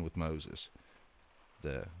Solomon and with Moses,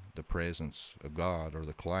 the presence of God, or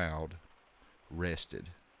the cloud, rested,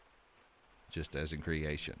 just as in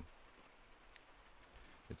creation.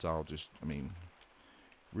 It's all just,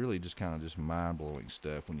 really just kind of just mind-blowing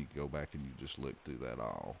stuff when you go back and you just look through that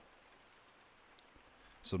all.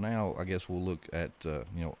 So now I guess we'll look at,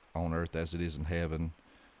 on earth as it is in heaven,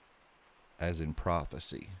 as in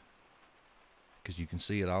prophecy. Because you can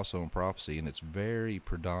see it also in prophecy, and it's very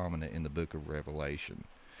predominant in the book of Revelation.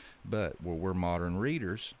 But where we're modern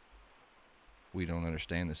readers, we don't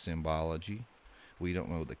understand the symbology. We don't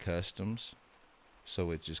know the customs.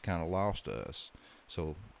 So it's just kind of lost to us.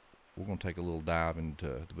 So we're going to take a little dive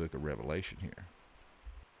into the book of Revelation here.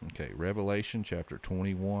 Okay, Revelation chapter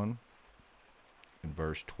 21 and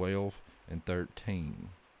verse 12 and 13.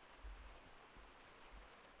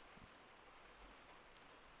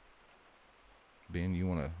 Ben, you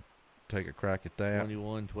want to take a crack at that?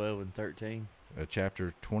 21, 12, and 13.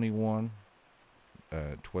 Chapter 21,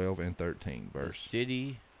 12 and 13 verse.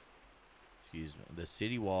 The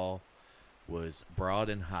city wall was broad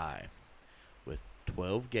and high, with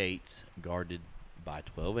 12 gates guarded by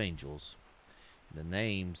 12 angels. The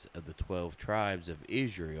names of the 12 tribes of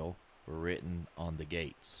Israel were written on the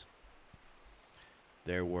gates.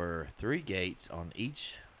 There were 3 gates on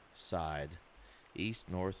each side,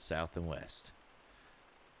 east, north, south, and west.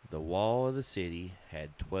 The wall of the city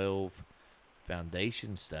had 12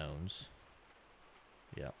 foundation stones.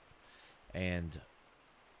 Yep. And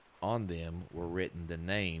on them were written the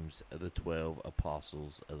names of the 12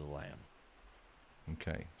 apostles of the Lamb.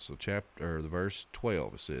 Okay, so the verse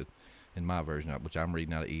 12, it said, in my version, which I'm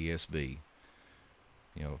reading out of ESV,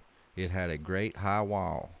 it had a great high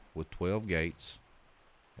wall with 12 gates,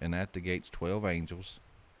 and at the gates 12 angels,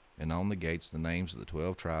 and on the gates the names of the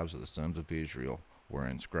 12 tribes of the sons of Israel were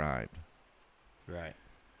inscribed. Right.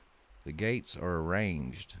 The gates are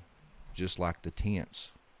arranged just like the tents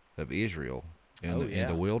of Israel in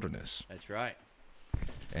the wilderness. That's right.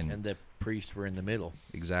 And the priests were in the middle.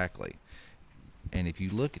 Exactly. And if you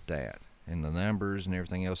look at that and the numbers and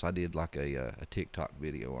everything else, I did like a TikTok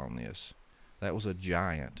video on this. That was a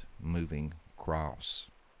giant moving cross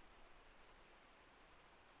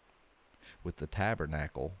with the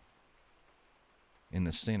tabernacle in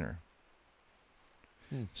the center.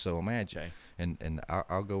 So imagine, and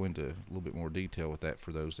I'll go into a little bit more detail with that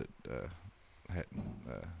for those that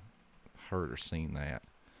heard or seen that.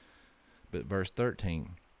 But verse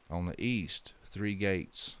 13, on the east 3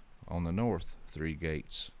 gates, on the north 3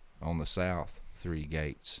 gates, on the south 3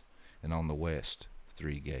 gates, and on the west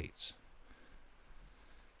 3 gates.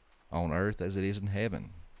 On earth as it is in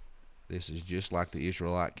heaven. This is just like the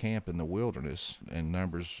Israelite camp in the wilderness in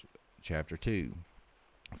Numbers chapter 2.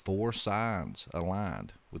 4 signs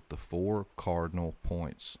aligned with the 4 cardinal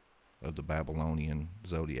points of the Babylonian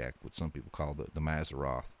zodiac, what some people call the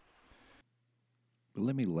Mazzaroth. But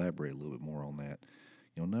let me elaborate a little bit more on that.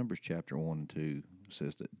 Numbers chapter 1 and 2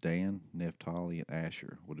 says that Dan, Naphtali, and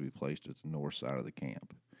Asher would be placed at the north side of the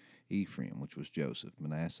camp. Ephraim, which was Joseph,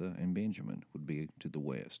 Manasseh, and Benjamin would be to the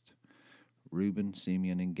west. Reuben,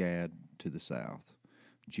 Simeon, and Gad to the south.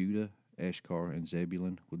 Judah, Issachar, and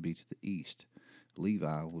Zebulun would be to the east.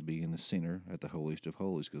 Levi would be in the center at the holiest of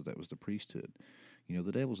holies because that was the priesthood.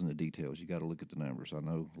 The devil's in the details. You got to look at the numbers. I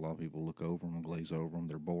know a lot of people look over them and glaze over them.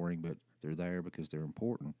 They're boring, but they're there because they're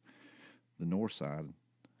important. The north side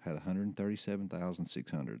had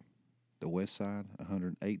 137,600. The west side,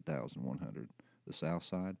 108,100. The south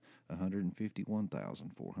side,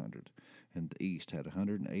 151,400. And the east had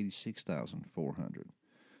 186,400.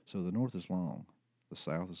 So the north is long. The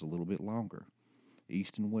south is a little bit longer.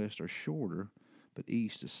 East and west are shorter, but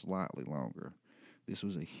east is slightly longer. This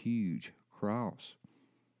was a huge cross.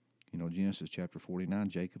 Genesis chapter 49,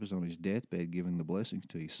 Jacob is on his deathbed giving the blessings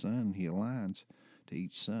to his son. He aligns to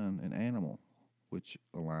each son an animal, which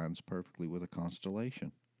aligns perfectly with a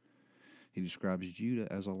constellation. He describes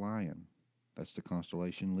Judah as a lion. That's the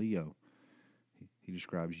constellation Leo. He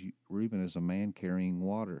describes Reuben as a man carrying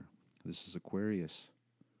water. This is Aquarius.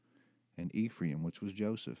 And Ephraim, which was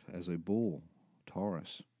Joseph, as a bull,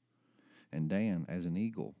 Taurus. And Dan as an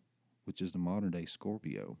eagle, which is the modern-day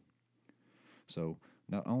Scorpio. So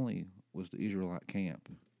not only was the Israelite camp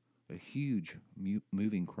a huge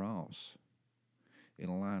moving cross, it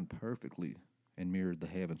aligned perfectly and mirrored the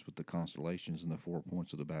heavens with the constellations and the 4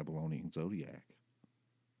 points of the Babylonian zodiac.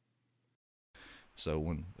 So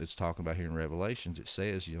when it's talking about here in Revelations, it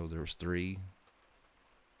says, there was 3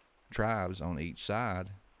 tribes on each side.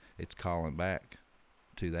 It's calling back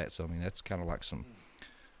to that. So, that's kind of like some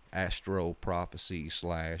astro prophecy /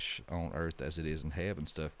 on earth as it is in heaven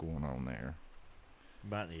stuff going on there.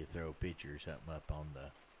 Might need to throw a picture or something up on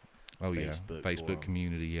the Facebook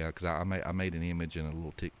community, yeah, because I made an image and a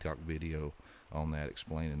little TikTok video on that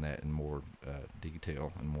explaining that in more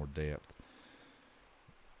detail and more depth.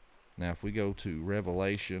 Now, if we go to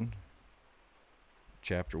Revelation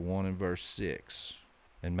chapter 1 and verse 6,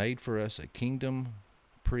 and made for us a kingdom,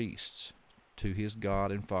 priests to his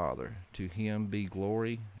God and Father. To him be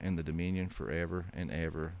glory and the dominion forever and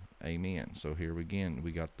ever. Amen. So here again,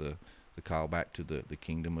 we got the call back to the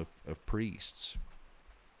kingdom of priests.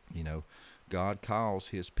 God calls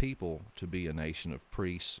his people to be a nation of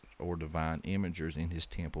priests or divine imagers in his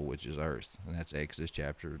temple, which is earth. And that's Exodus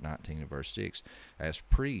chapter 19 and verse 6. As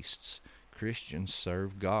priests, Christians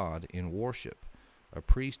serve God in worship. A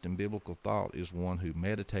priest in biblical thought is one who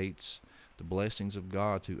meditates the blessings of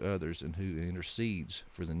God to others and who intercedes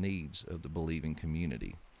for the needs of the believing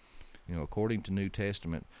community. According to New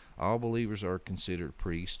Testament, all believers are considered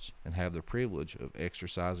priests and have the privilege of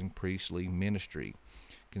exercising priestly ministry,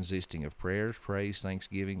 consisting of prayers, praise,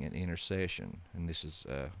 thanksgiving, and intercession. And this is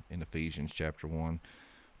in Ephesians chapter 1,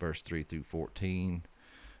 verse 3 through 14,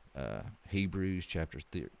 Hebrews chapter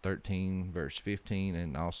 13, verse 15,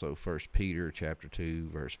 and also 1 Peter chapter 2,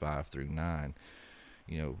 verse 5 through 9.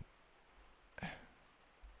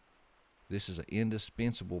 This is an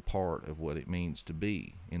indispensable part of what it means to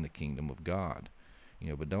be in the kingdom of God.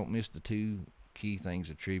 But don't miss the 2 key things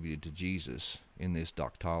attributed to Jesus in this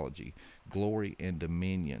doxology: glory and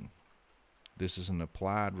dominion. This is an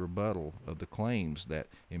applied rebuttal of the claims that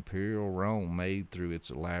imperial Rome made through its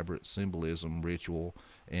elaborate symbolism, ritual,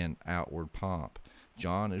 and outward pomp.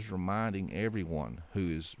 John is reminding everyone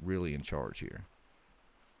who is really in charge here.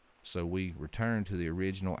 So we return to the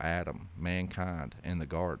original Adam, mankind, and the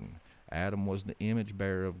garden. Adam was the image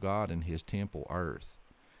bearer of God in his temple, earth.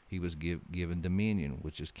 He was given dominion,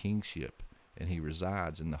 which is kingship, and he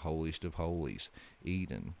resides in the holiest of holies,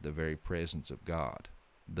 Eden, the very presence of God.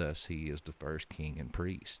 Thus, he is the first king and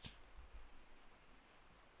priest.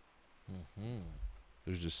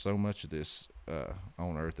 There's just so much of this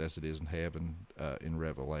on earth as it is in heaven in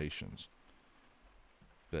Revelations.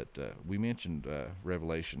 But we mentioned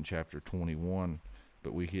Revelation chapter 21,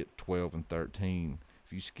 but we hit 12 and 13.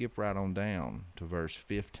 If you skip right on down to verse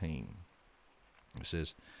 15, it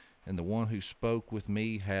says, "And the one who spoke with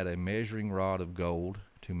me had a measuring rod of gold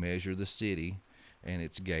to measure the city and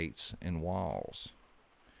its gates and walls."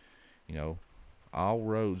 All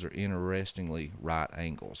roads are interestingly right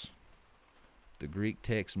angles. The Greek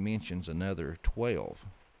text mentions another 12.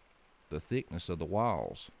 The thickness of the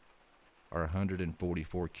walls are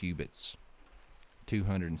 144 cubits,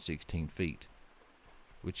 216 feet,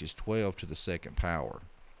 which is 12 to the second power.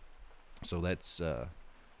 So that's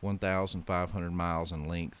 1,500 miles in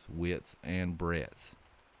length, width, and breadth,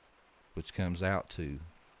 which comes out to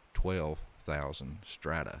 12,000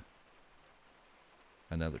 strata.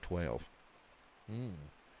 Another 12. You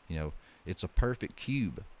know, it's a perfect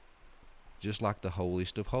cube, just like the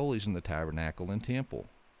holiest of holies in the tabernacle and temple,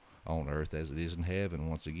 on earth as it is in heaven.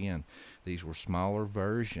 Once again, these were smaller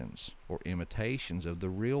versions or imitations of the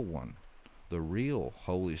real one, the real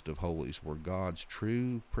holiest of holies, where God's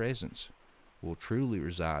true presence will truly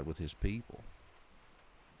reside with his people.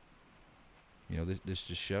 You know, this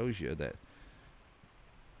just shows you that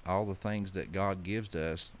all the things that God gives to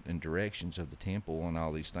us in directions of the temple and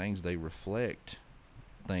all these things, they reflect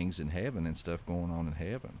things in heaven and stuff going on in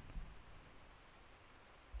heaven.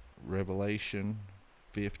 Revelation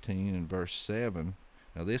 15 and verse 7.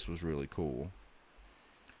 Now this was really cool.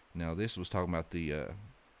 Now this was talking about the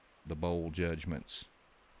bowl judgments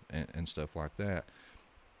and stuff like that.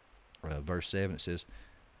 Verse 7, it says,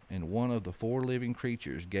 "And one of the 4 living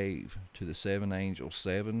creatures gave to the 7 angels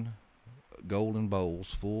 7 golden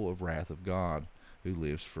bowls full of wrath of God, who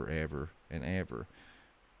lives forever and ever.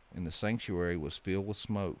 And the sanctuary was filled with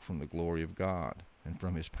smoke from the glory of God and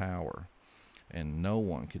from his power. And no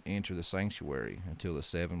one could enter the sanctuary until the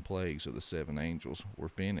 7 plagues of the 7 angels were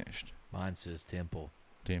finished." Mine says temple.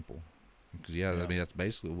 Temple. Because, I mean, that's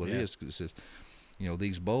basically what it is. Because it says, you know,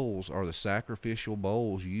 these bowls are the sacrificial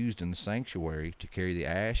bowls used in the sanctuary to carry the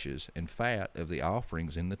ashes and fat of the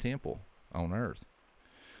offerings in the temple on earth.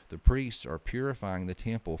 The priests are purifying the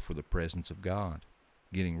temple for the presence of God,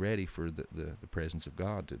 getting ready for the presence of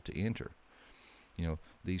God to enter. You know,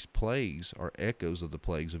 these plagues are echoes of the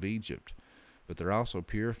plagues of Egypt, but they're also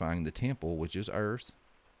purifying the temple, which is earth,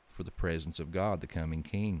 for the presence of God, the coming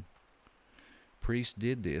King. Priests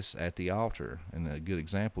did this at the altar, and a good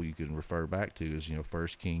example you can refer back to is, 1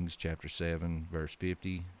 Kings chapter 7, verse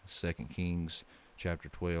 50, 2 Kings chapter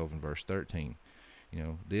 12 and verse 13.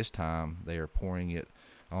 This time they are pouring it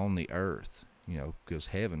on the earth, because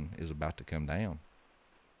heaven is about to come down.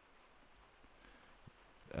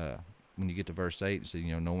 When you get to verse 8, it says,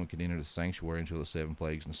 no one could enter the sanctuary until the 7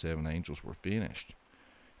 plagues and the 7 angels were finished.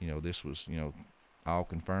 This was, all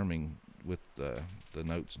confirming with the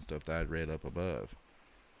notes and stuff that I had read up above.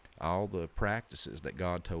 All the practices that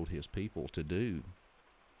God told his people to do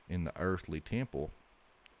in the earthly temple,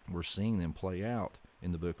 we're seeing them play out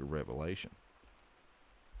in the book of Revelation.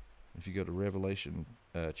 If you go to Revelation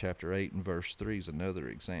chapter 8 and verse 3 is another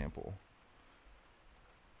example.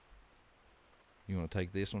 You want to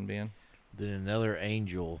take this one, Ben? Then another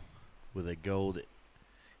angel with a gold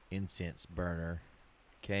incense burner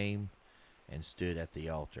came and stood at the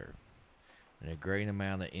altar. And a great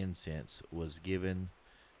amount of incense was given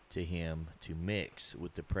to him to mix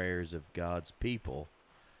with the prayers of God's people,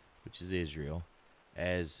 which is Israel,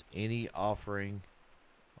 as any offering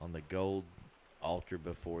on the gold altar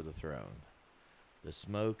before the throne. The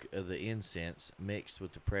smoke of the incense mixed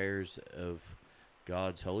with the prayers of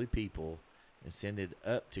God's holy people ascended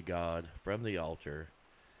up to God from the altar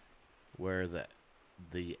where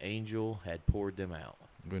the angel had poured them out.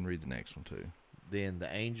 Go ahead and read the next one too. Then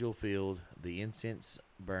the angel filled the incense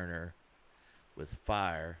burner with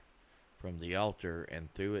fire from the altar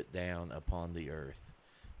and threw it down upon the earth.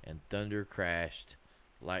 And thunder crashed,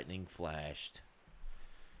 lightning flashed,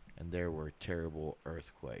 and there were terrible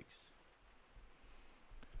earthquakes.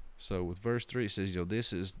 So with verse 3 it says,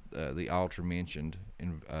 this is the altar mentioned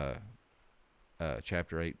in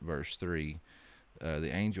chapter 8, verse 3.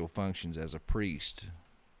 The angel functions as a priest,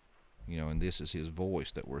 and this is his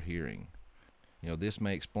voice that we're hearing. This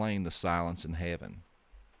may explain the silence in heaven.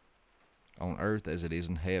 On earth as it is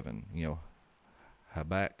in heaven.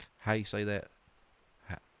 Habakkuk, how you say that?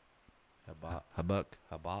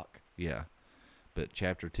 Habakkuk. Yeah. But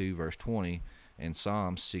chapter 2, verse 20, and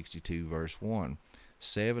Psalm 62, verse 1.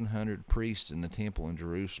 700 priests in the temple in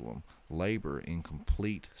Jerusalem labor in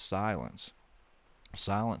complete silence.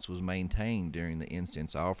 Silence was maintained during the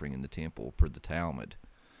incense offering in the temple per the Talmud.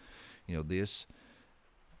 This,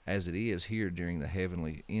 as it is here during the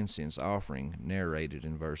heavenly incense offering narrated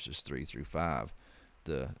in verses 3 through 5.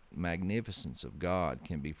 The magnificence of God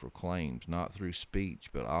can be proclaimed not through speech,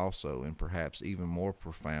 but also and perhaps even more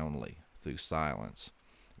profoundly through silence.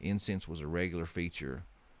 Incense was a regular feature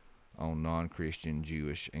on non-Christian,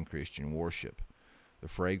 Jewish, and Christian worship. The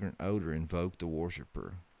fragrant odor invoked the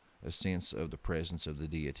worshiper, a sense of the presence of the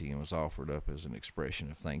deity and was offered up as an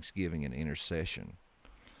expression of thanksgiving and intercession.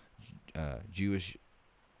 Jewish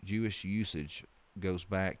usage goes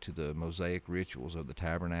back to the Mosaic rituals of the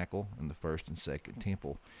tabernacle and the first and second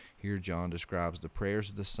temple. Here John describes the prayers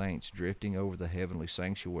of the saints drifting over the heavenly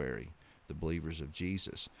sanctuary, the believers of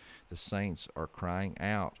Jesus. The saints are crying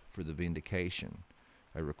out for the vindication,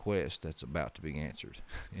 a request that's about to be answered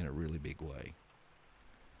in a really big way.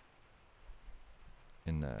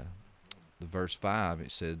 In the verse 5,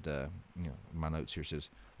 it said, my notes here says,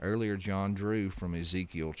 earlier John drew from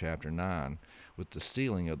Ezekiel chapter 9 with the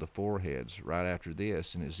sealing of the foreheads. Right after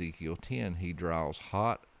this, in Ezekiel 10, he draws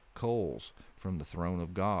hot coals from the throne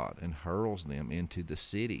of God and hurls them into the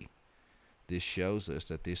city. This shows us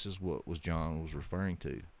that this is what John was referring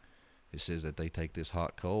to. It says that they take this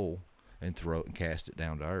hot coal and throw it and cast it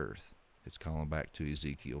down to earth. It's calling back to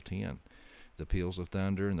Ezekiel 10. The peals of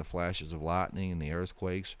thunder and the flashes of lightning and the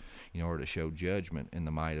earthquakes, are to show judgment and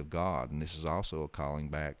the might of God. And this is also a calling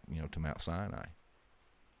back, to Mount Sinai.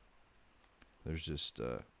 There's just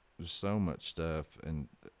there's so much stuff, and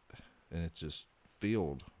it's just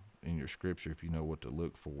filled in your scripture if you know what to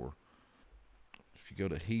look for. If you go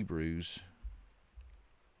to Hebrews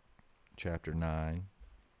chapter 9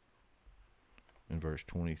 and verse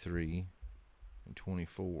 23 and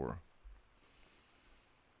 24.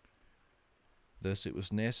 Thus it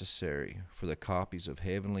was necessary for the copies of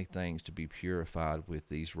heavenly things to be purified with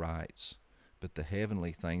these rites, but the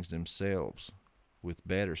heavenly things themselves with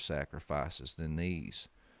better sacrifices than these.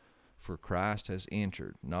 For Christ has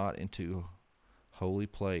entered not into holy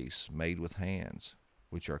place made with hands,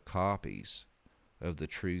 which are copies of the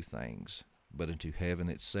true things, but into heaven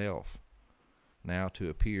itself, now to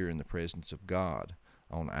appear in the presence of God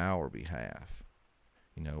on our behalf.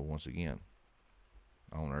 Once again,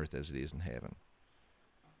 on earth as it is in heaven.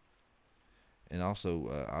 And also,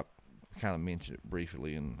 I kind of mentioned it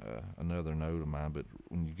briefly in another note of mine, but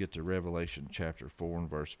when you get to Revelation chapter 4 and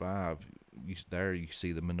verse 5, there you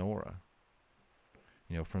see the menorah.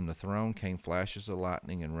 From the throne came flashes of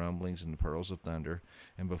lightning and rumblings and pearls of thunder,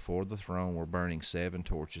 and before the throne were burning 7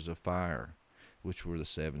 torches of fire, which were the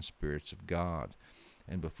 7 spirits of God.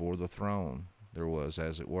 And before the throne there was,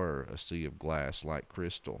 as it were, a sea of glass like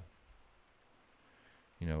crystal.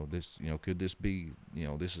 Could this be,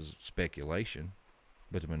 this is speculation,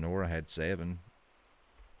 but the menorah had 7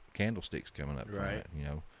 candlesticks coming up from it,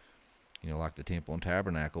 like the temple and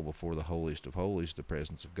tabernacle before the holiest of holies, the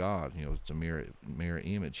presence of God. It's a mirror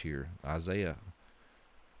image here. Isaiah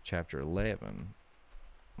chapter 11,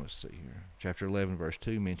 let's see here. Chapter 11 verse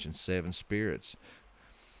 2 mentions 7 spirits,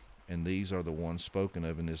 and these are the ones spoken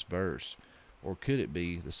of in this verse. Or could it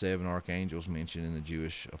be the 7 archangels mentioned in the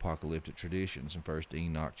Jewish apocalyptic traditions in 1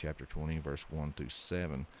 Enoch chapter 20 verse 1 through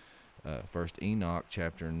 7, 1 Enoch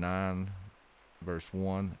chapter 9 verse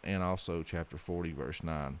 1, and also chapter 40 verse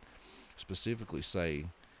 9 specifically say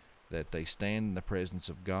that they stand in the presence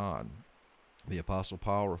of God. The Apostle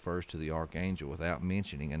Paul refers to the archangel without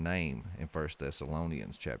mentioning a name in 1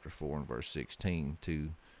 Thessalonians chapter 4 and verse 16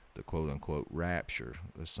 to the quote-unquote rapture,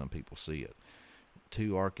 as some people see it.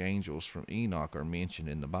 2 archangels from Enoch are mentioned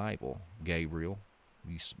in the Bible. Gabriel,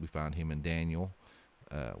 we find him in Daniel.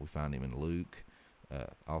 We find him in Luke.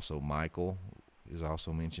 Also Michael is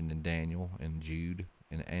also mentioned in Daniel and Jude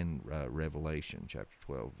and Revelation chapter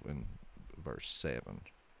 12 and verse 7.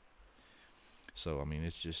 So,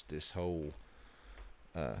 it's just this whole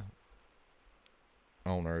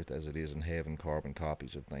on earth as it is in heaven, carbon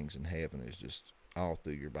copies of things in heaven is just all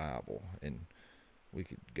through your Bible. And we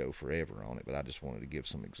could go forever on it, but I just wanted to give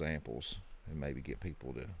some examples and maybe get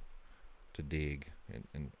people to dig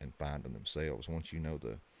and find them themselves. Once you know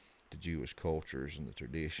the Jewish cultures and the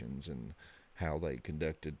traditions and how they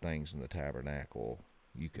conducted things in the tabernacle,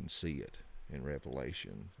 you can see it in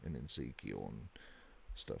Revelation and in Ezekiel and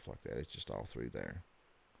stuff like that. It's just all through there.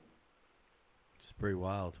 It's pretty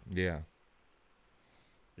wild. Yeah.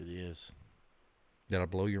 It is. That'll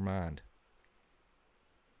blow your mind.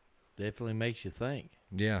 Definitely makes you think.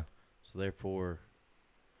 Yeah. So therefore,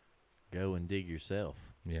 go and dig yourself.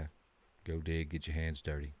 Yeah. Go dig, get your hands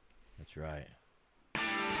dirty. That's right.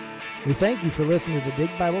 We thank you for listening to the Dig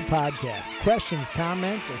Bible Podcast. Questions,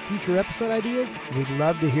 comments, or future episode ideas? We'd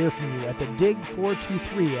love to hear from you at the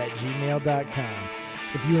dig423@gmail.com.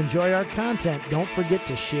 If you enjoy our content, don't forget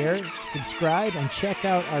to share, subscribe, and check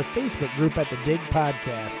out our Facebook group at the Dig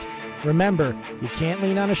Podcast. Remember, you can't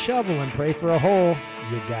lean on a shovel and pray for a hole.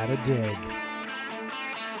 You gotta dig.